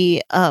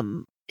 He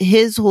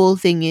his whole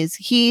thing is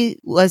he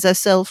was a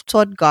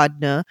self-taught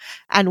gardener,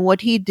 and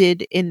what he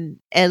did in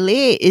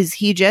LA is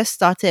he just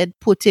started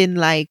putting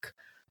like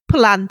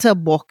planter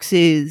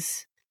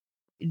boxes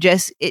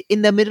just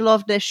in the middle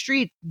of the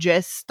street,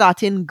 just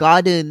starting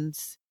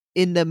gardens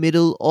in the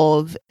middle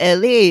of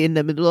LA, in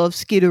the middle of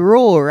Skid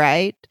Row,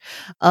 right?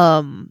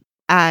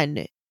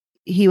 And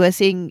he was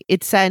saying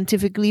it's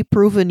scientifically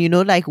proven,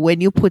 like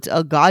when you put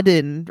a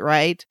garden,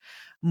 right?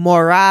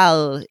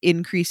 Morale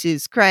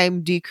increases,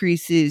 crime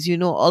decreases,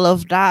 all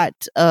of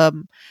that.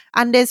 And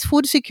there's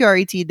food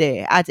security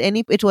there.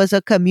 It was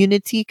a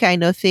community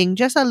kind of thing,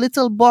 just a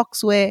little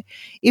box where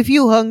if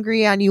you're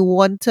hungry and you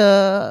want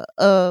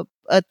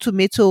a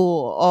tomato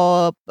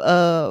or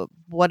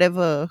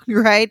whatever,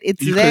 right?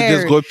 It's You can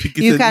just there. go pick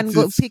it You and can eat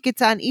go it. pick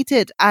it and eat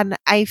it. And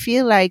I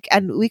feel like,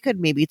 and we could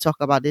maybe talk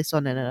about this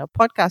on another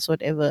podcast,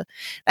 whatever.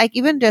 Like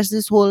even just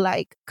this whole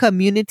like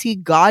community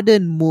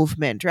garden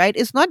movement, right?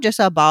 It's not just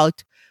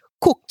about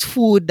cooked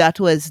food that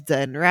was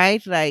done,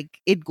 right? Like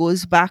it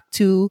goes back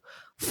to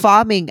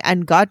farming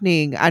and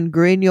gardening and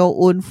growing your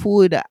own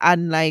food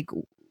and like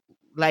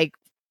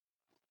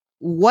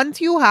once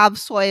you have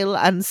soil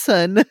and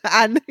sun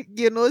and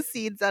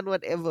seeds and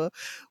whatever,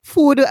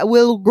 food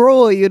will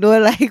grow.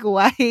 Like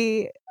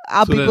why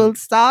are So then, people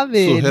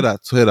starving?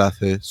 so hear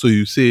that, so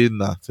you saying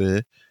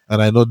that,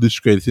 and I'm not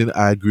discrediting,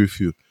 I agree with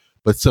you.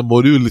 But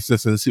somebody will listen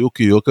and say,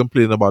 okay, you're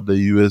complaining about the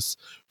US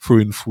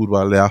throwing food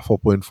while there are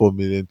 4.4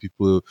 million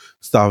people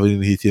starving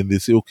in Haiti, and they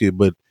say, okay,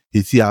 but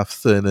Haiti have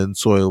sun and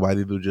soil, why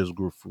they don't just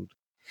grow food?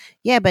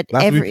 Yeah, but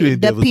That's me every playing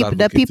devil's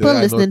the advocate. people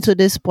I listening not. to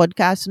this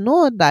podcast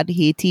know that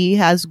Haiti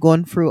has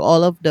gone through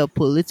all of the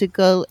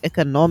political,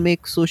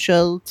 economic,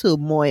 social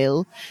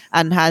turmoil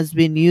and has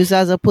been used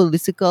as a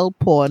political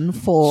pawn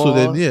So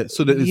then, for yeah.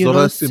 So then it's not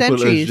as simple as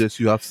centuries. just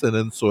you have sun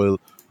and soil,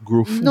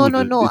 grow No, food.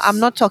 no, no. I'm It's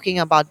not talking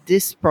about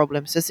this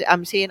problem. So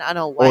I'm saying on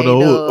a whole.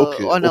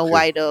 Okay, on a okay,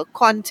 wider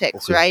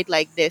context, okay. right?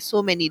 Like there's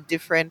so many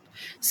different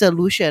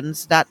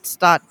solutions that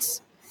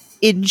starts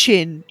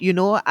inching,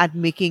 at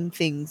making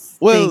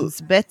Well,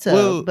 things better.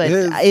 well, But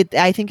here's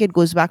I think it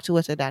goes back to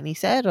what Adani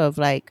said of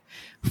like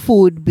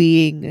food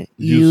being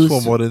used for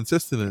used modern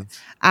sustenance.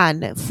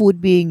 and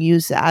food being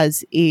used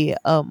as a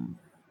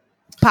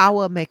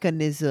power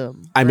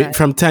mechanism, I mean, right?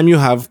 from time you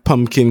have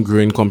pumpkin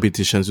growing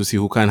competitions to see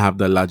who can have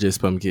the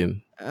largest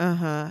pumpkin,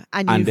 Uh-huh.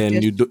 And and you've then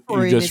just you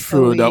thrown just it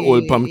throw the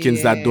old away.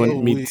 pumpkins that Yeah. don't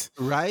Away, meet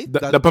right? the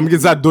That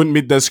pumpkins don't. that don't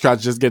meet the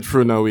scratch just get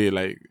thrown away.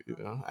 Like,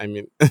 I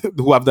mean,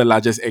 who have the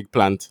largest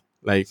eggplant?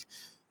 Like,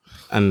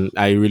 and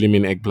I really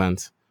mean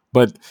eggplant.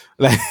 But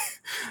like,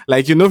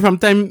 from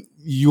time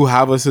you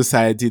have a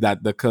society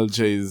that the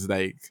culture is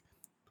like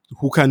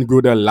who can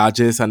grow the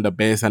largest and the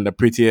best and the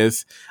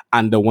prettiest,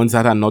 and the ones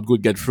that are not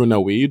good get thrown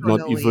away. Thrown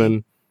Not away.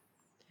 even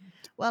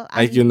Well,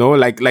 like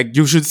and like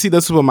you should see the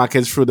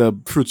supermarkets through the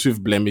fruits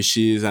with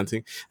blemishes and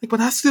things. Like, but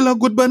that's still a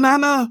good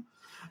banana.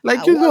 Like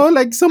well,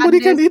 like somebody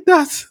and can eat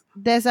that.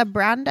 there's a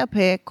brand up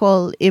here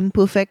called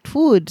Imperfect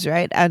Foods,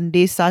 right? And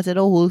they started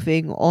a whole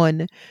thing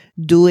on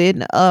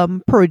doing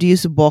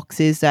produce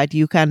boxes that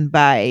you can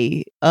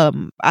buy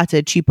at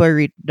a cheaper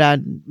rate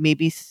than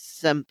maybe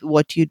some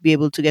what you'd be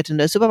able to get in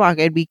the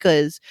supermarket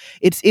because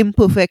it's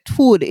imperfect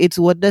food. It's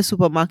what the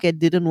supermarket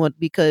didn't want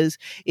because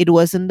it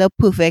wasn't the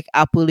perfect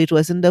apple, it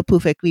wasn't the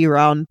perfectly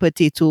round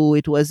potato,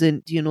 it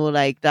wasn't,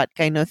 like that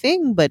kind of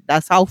thing. But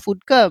that's how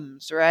food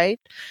comes, right?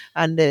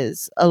 And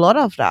there's a lot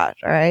of that,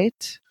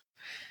 right?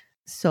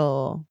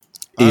 So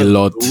A And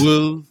lot.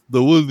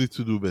 the world need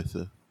to do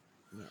better.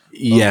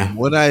 Yeah.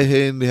 When I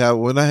hear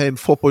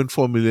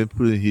 4.4 million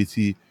people in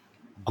Haiti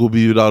go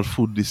be without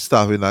food, they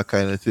starving, that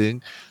kind of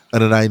thing,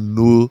 and then I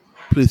know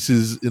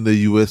places in the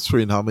US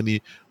throwing how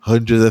many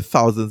hundreds of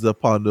thousands of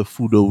pounds of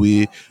food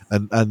away,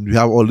 and we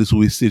have all this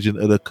wastage in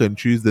other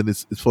countries. Then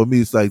it's for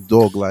me, it's like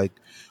dog, like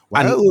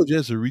why And don't we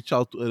just reach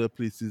out to other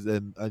places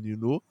and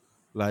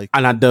like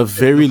and at the send the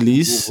very food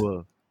least,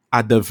 over.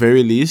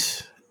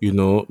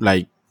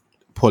 like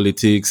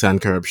politics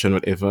and corruption,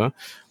 whatever,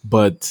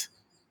 but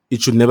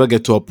it should never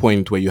get to a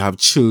point where you have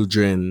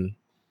children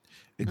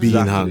being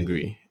Exactly.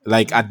 hungry.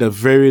 Like at the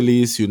very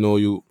least,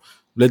 you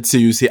let's say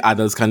you say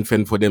adults can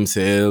fend for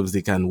themselves,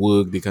 they can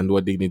work, they can do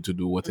what they need to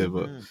do,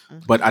 whatever.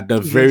 mhm, But mhm. at the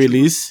Children very should not be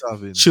least,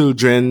 starving.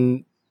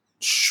 children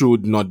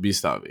should not be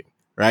starving,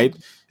 right?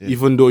 Yeah.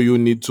 Even though you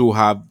need to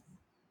have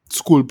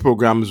school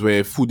programs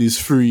where food is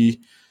free,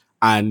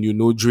 and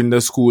during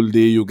the school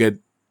day you get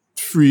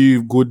free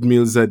good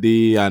meals a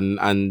day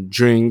and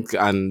drink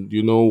and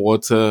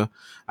water,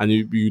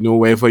 and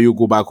wherever you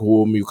go back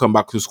home, you come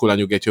back to school and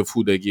you get your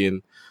food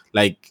again.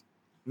 Like,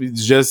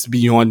 it's just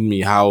beyond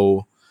me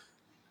how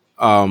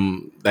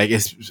like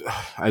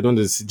I don't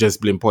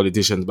just blame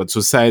politicians, but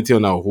society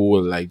on a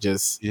whole, like,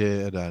 just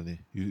Yeah, Danny.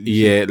 You said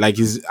yeah, like,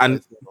 is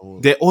and society on the whole.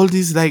 there are all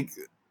these like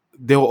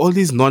there were all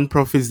these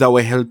non-profits that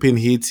were helping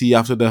Haiti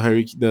after the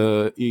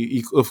hurricane,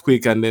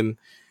 earthquake, and then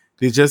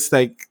they just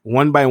like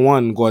one by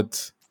one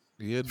got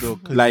Yeah, dog,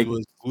 because it like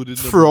was good in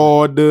the moment.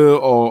 fraud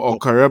or Oh,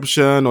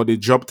 corruption, or they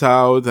dropped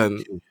out, and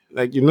okay.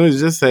 like it's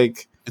just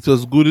like It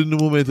was good in the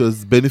moment. It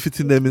was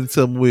benefiting them in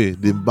some way.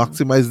 They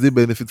maximize the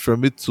benefit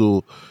from it.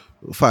 So,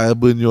 fire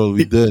burn y'all.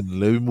 We i- done.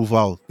 Let me move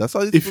out. That's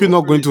how it's if supposed you're to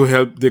not going operate. to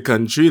help the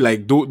country,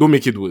 like don't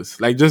make it worse.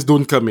 Like, just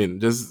don't come in.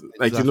 Just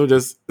like Exactly.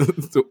 just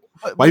so,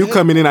 why But you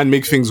coming in and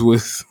make things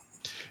worse?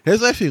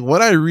 here's my thing.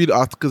 When I read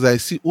articles, I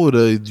see, oh,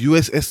 the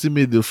US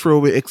estimate they'll throw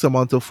away X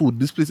amount of food.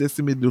 This place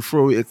estimate they'll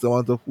throw away X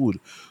amount of food.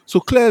 So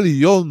clearly,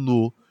 y'all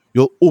know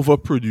you're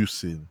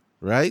overproducing,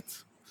 right?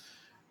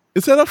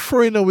 Instead of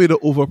throwing away the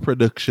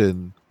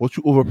overproduction, what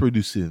you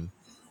overproducing,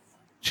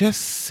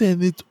 just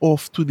send it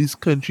off to these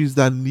countries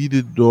that need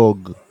it,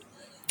 dog.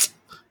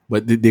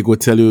 but they go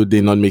tell you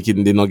they're not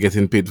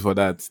getting paid for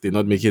that. They're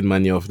not making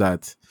money off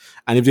that.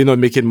 And if they're not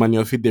making money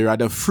off it, they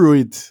rather throw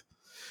it.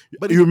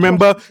 But You it costs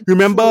remember, you you to throw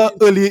remember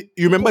it. early,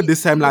 you remember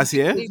this time last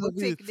year? They go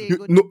take, they You,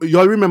 go no,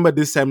 y'all remember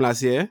this time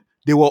last year?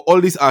 There were all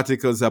these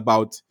articles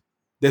about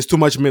there's too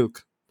much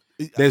milk,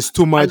 there's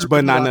too I much remember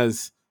that.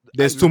 bananas, I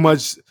there's too remember.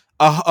 much.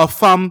 A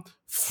farm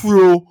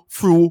threw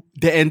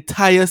the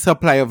entire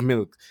supply of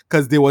milk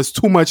because there was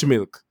too much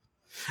milk.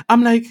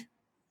 I'm like,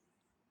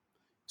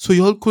 so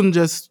y'all couldn't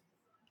just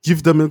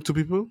give the milk to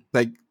people?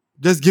 Like,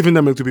 just giving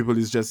the milk to people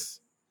is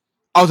just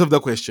out of the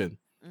question.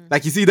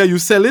 Like, it's either you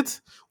sell it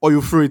or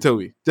you throw it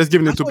away. Just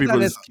giving it That's to what people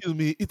that is has killed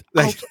me.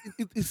 like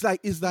It's like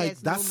Yes, no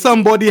that's milk.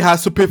 somebody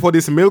has to pay for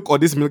this milk, or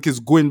this milk is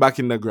going back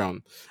in the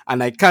ground,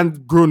 and I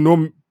can't grow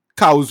no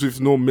cows with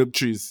no milk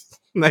trees.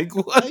 Like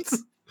what?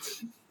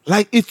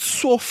 like it's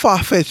so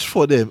far fetched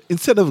for them.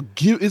 Instead of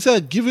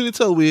giving it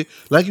away,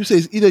 like you say,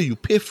 it's either you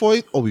pay for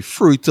it or we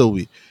throw it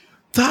away.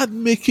 That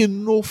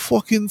making no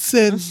fucking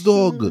sense,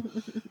 dog.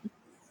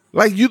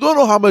 Like you don't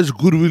know how much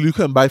goodwill you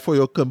can buy for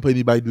your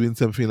company by doing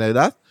something like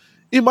that.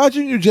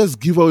 Imagine you just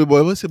give away,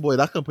 boy. I say, boy,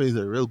 that company is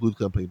a real good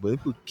company. But if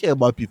you care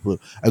about people,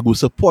 I go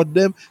support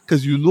them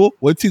because you know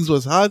when things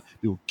was hard,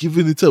 they were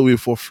giving it away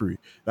for free.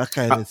 That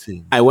kind of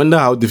thing. I wonder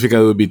how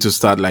difficult it would be to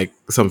start like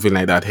something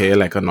like that here,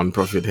 like a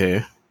non-profit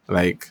here.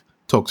 Like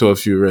talk to a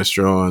few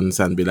restaurants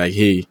and be like,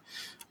 hey,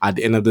 at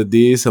the end of the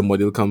day,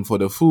 somebody will come for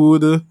the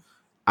food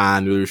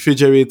and we'll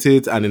refrigerate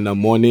it, and in the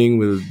morning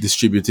we'll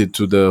distribute it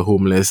to the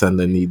homeless and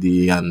the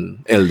needy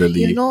and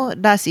elderly. You know,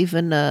 that's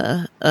even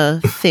a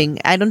thing.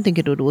 I don't think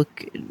it would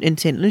work in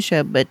St.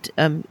 Lucia, but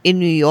in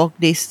New York,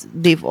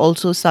 they've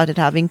also started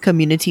having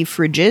community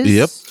fridges.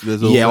 Yep.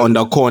 There's Yeah, on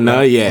the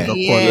corner, yeah. on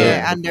the Yeah,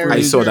 corner, and the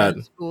I saw that.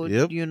 residents go,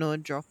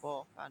 Yep. drop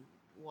off and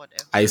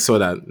whatever. I saw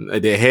that.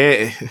 The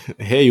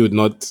hair you would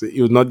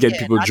not get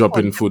people that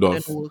dropping concept food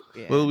wouldn't off. work,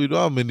 yeah. Well, we don't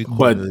have many But-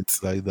 corners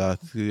like that.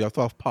 You have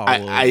to have power.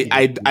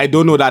 I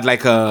don't know that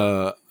like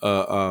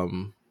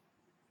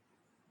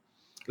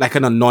like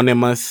an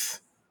anonymous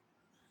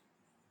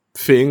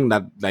thing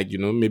that, like,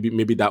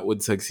 maybe that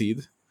would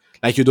succeed.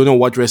 Like, you don't know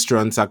what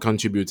restaurants are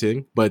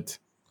contributing, but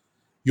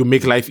you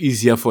make life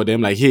easier for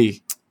them. Like,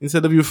 hey,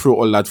 instead of you throw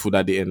all that food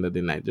at the end of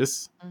the night,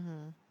 just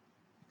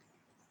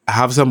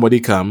have somebody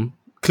come,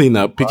 clean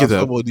up, pick it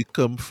up. Somebody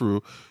come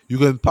through. You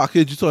can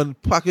package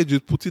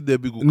it, put it there.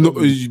 We go No,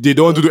 come in. they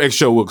don't want to do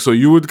extra work, so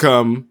you would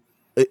come.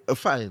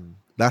 Fine.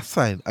 That's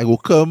fine. I go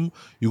come.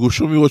 You go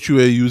show me what you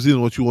were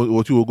using, what you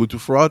were going to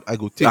fraud. I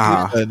go take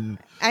Ah. it and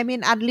I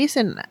mean, at least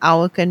in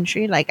our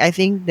country, like I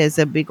think there's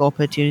a big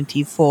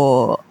opportunity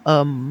for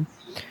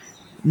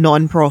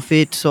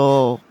non-profits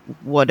or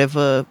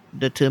whatever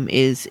the term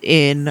is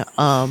in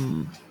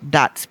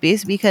that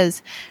space,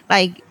 because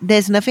like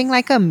there's nothing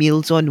like a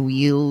Meals on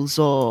Wheels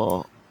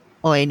or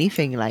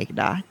anything like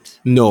that,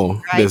 No,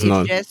 right? there's It's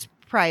not. just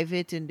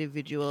private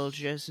individuals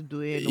just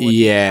doing what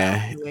Yeah, they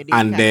have to, where they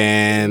and can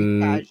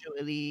then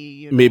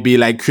casually, maybe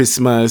like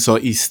Christmas or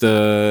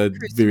Easter,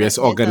 Christmas, various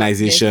there's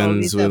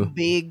organizations always a will.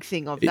 big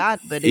thing of that,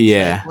 but it's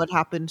Yeah. like what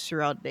happens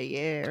throughout the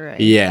year, right?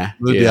 Yeah,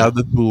 they yeah. have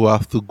the people who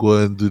have to go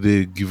and do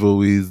the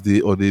giveaways,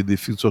 the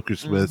things for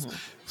Christmas, Mm-hmm.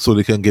 so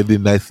they can get the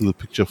nice little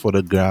picture for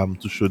the gram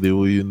to show they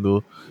were,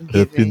 helping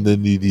Giving the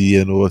needy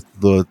and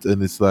whatnot.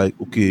 And it's like,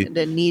 okay,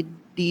 the need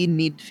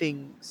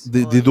things.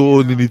 they all don't year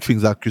only round. need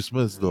things at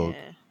Christmas, dog.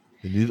 Yeah,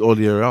 They need all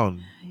year round.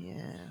 yeah.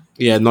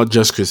 Yeah, not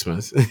just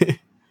Christmas.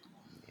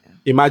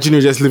 Imagine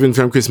you just living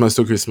from Christmas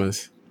to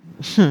Christmas.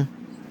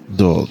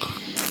 Dog.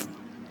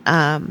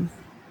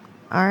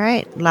 All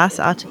right, last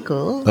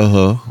article.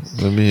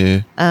 Let me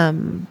hear.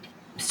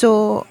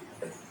 So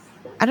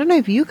I don't know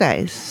if you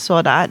guys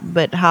saw that,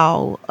 but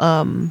how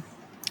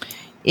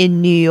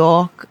in New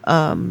York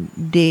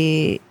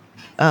they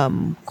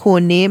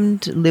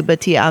co-named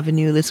Liberty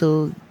Avenue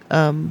Little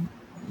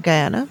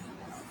Guyana.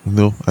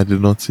 No, I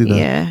did not see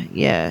that.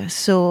 Yeah.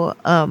 So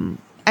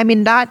I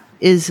mean that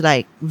is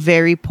like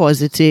very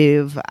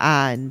positive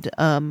and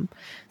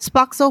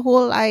sparks a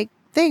whole like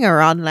thing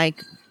around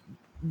like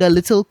the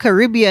little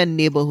Caribbean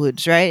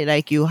neighborhoods, right?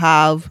 Like you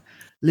have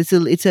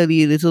Little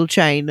Italy, Little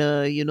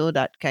China,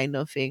 that kind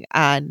of thing.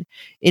 And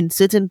in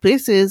certain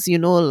places,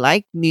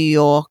 like New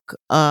York,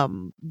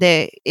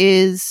 there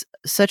is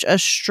such a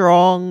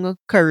strong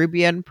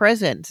Caribbean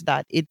presence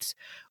that it's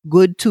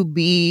good to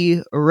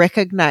be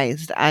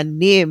recognized and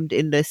named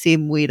in the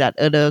same way that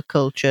other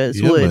cultures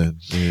Yeah, would. man.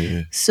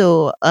 Yeah.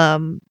 So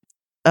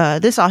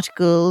this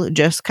article,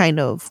 just kind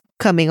of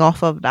coming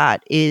off of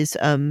that, is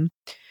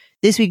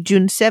this week,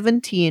 June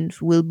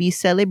 17th, will be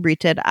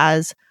celebrated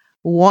as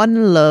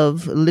One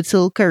Love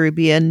Little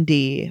Caribbean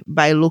Day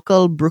by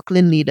local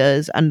Brooklyn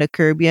leaders and the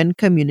Caribbean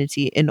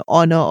community in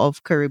honor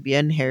of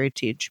Caribbean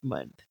Heritage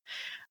Month.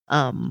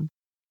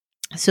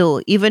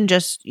 So even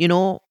just,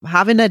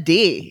 having a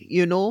day,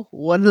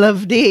 One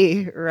Love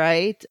Day,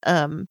 right?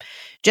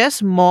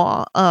 Just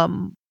more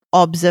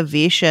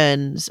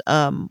observations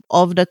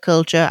of the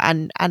culture,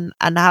 and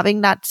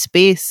having that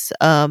space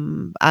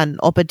and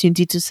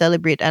opportunity to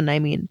celebrate. And I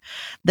mean,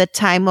 the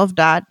time of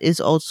that is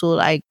also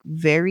like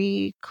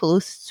very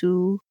close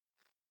to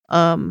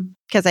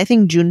because I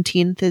think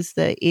Juneteenth is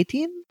the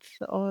 18th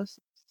or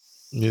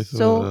Yes,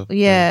 so.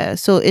 Yeah,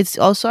 so it's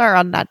also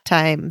around that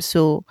time.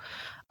 So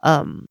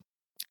um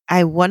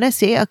I want to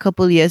say a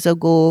couple years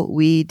ago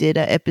we did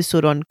an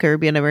episode on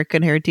Caribbean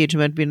American heritage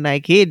and been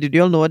like, hey, did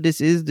you all know what this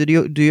is? Do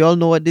you all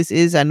know what this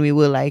is? And we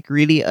were like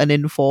really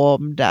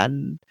uninformed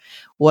and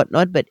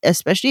whatnot. But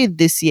especially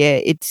this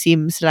year, it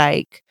seems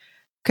like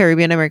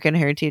Caribbean American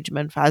Heritage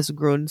Month has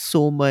grown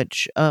so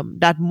much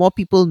that more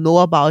people know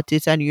about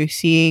it, and you're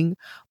seeing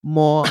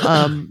more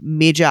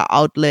major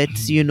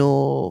outlets,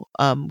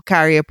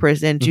 carry a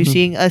presence. You're Mhm.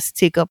 seeing us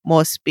take up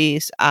more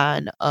space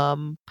and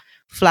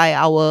fly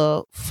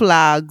our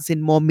flags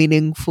in more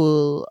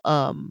meaningful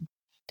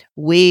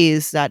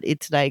ways, that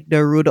it's like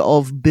the road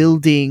of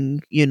building,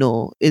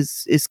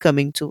 is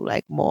coming to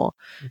like more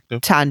Okay.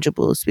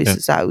 tangible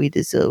spaces that we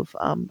deserve.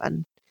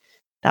 And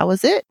that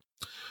was it.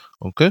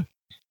 Okay.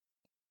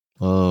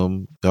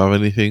 Do you have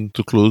anything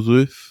to close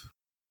with?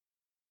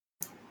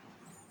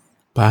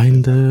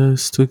 Bind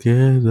us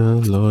together,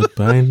 Lord.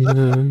 Bind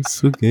us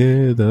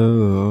together,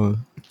 Lord.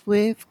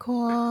 With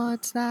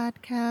cords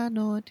that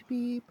cannot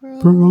be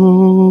broken.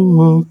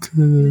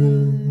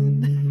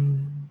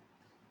 Broken.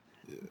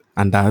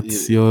 And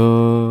that's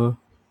your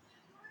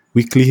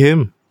weekly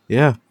hymn.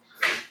 Yeah.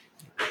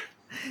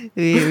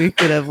 We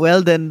could have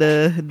well done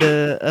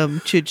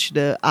the church,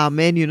 the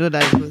amen,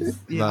 that was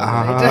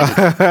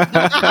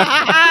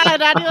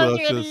Danny was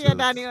ready.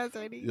 Danny was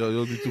ready.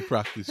 You'll need to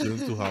practice. You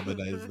need to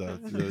harmonize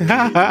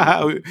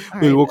that.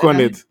 We'll work on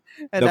it.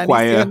 And The Danny,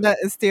 choir.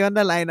 stay on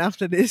the line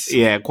after this.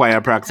 Yeah,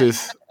 choir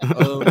practice.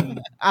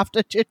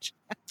 After church.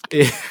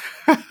 Yeah.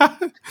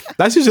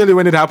 That's usually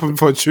when it happens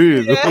for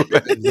true.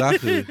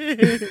 Exactly.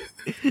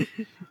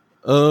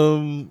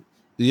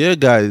 Yeah,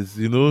 guys,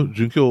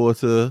 drink your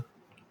water,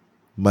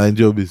 mind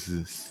your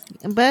business.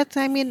 But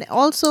I mean,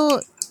 also,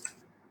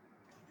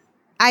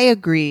 I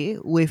agree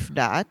with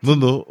that.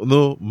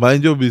 No,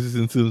 mind your business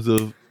in terms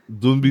of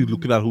don't be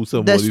looking at who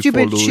somebody The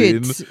stupid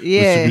following, shit. the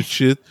Yeah. stupid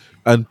shit,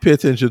 and pay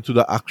attention to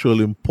the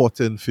actual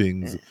important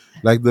things.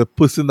 Like the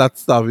person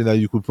that's starving that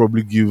you could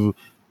probably give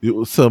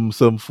some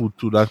food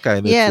to, that kind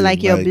of thing. Yeah,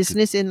 like your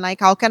business in like,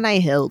 how can I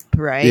help,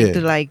 right? Yeah.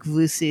 Like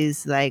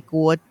versus like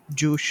what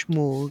Josh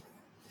Mo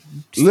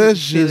Let's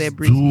just do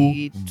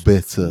celebrity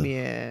better.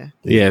 Yeah.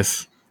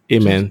 Yes.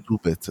 Amen. Just do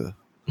better.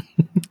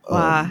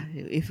 Wow,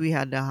 if we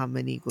had the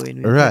harmony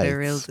going, we Right. put a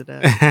rail to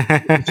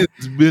that.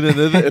 It's been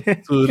another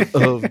episode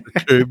of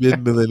the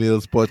Caribbean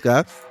Millennials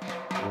Podcast.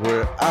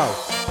 We're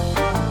out.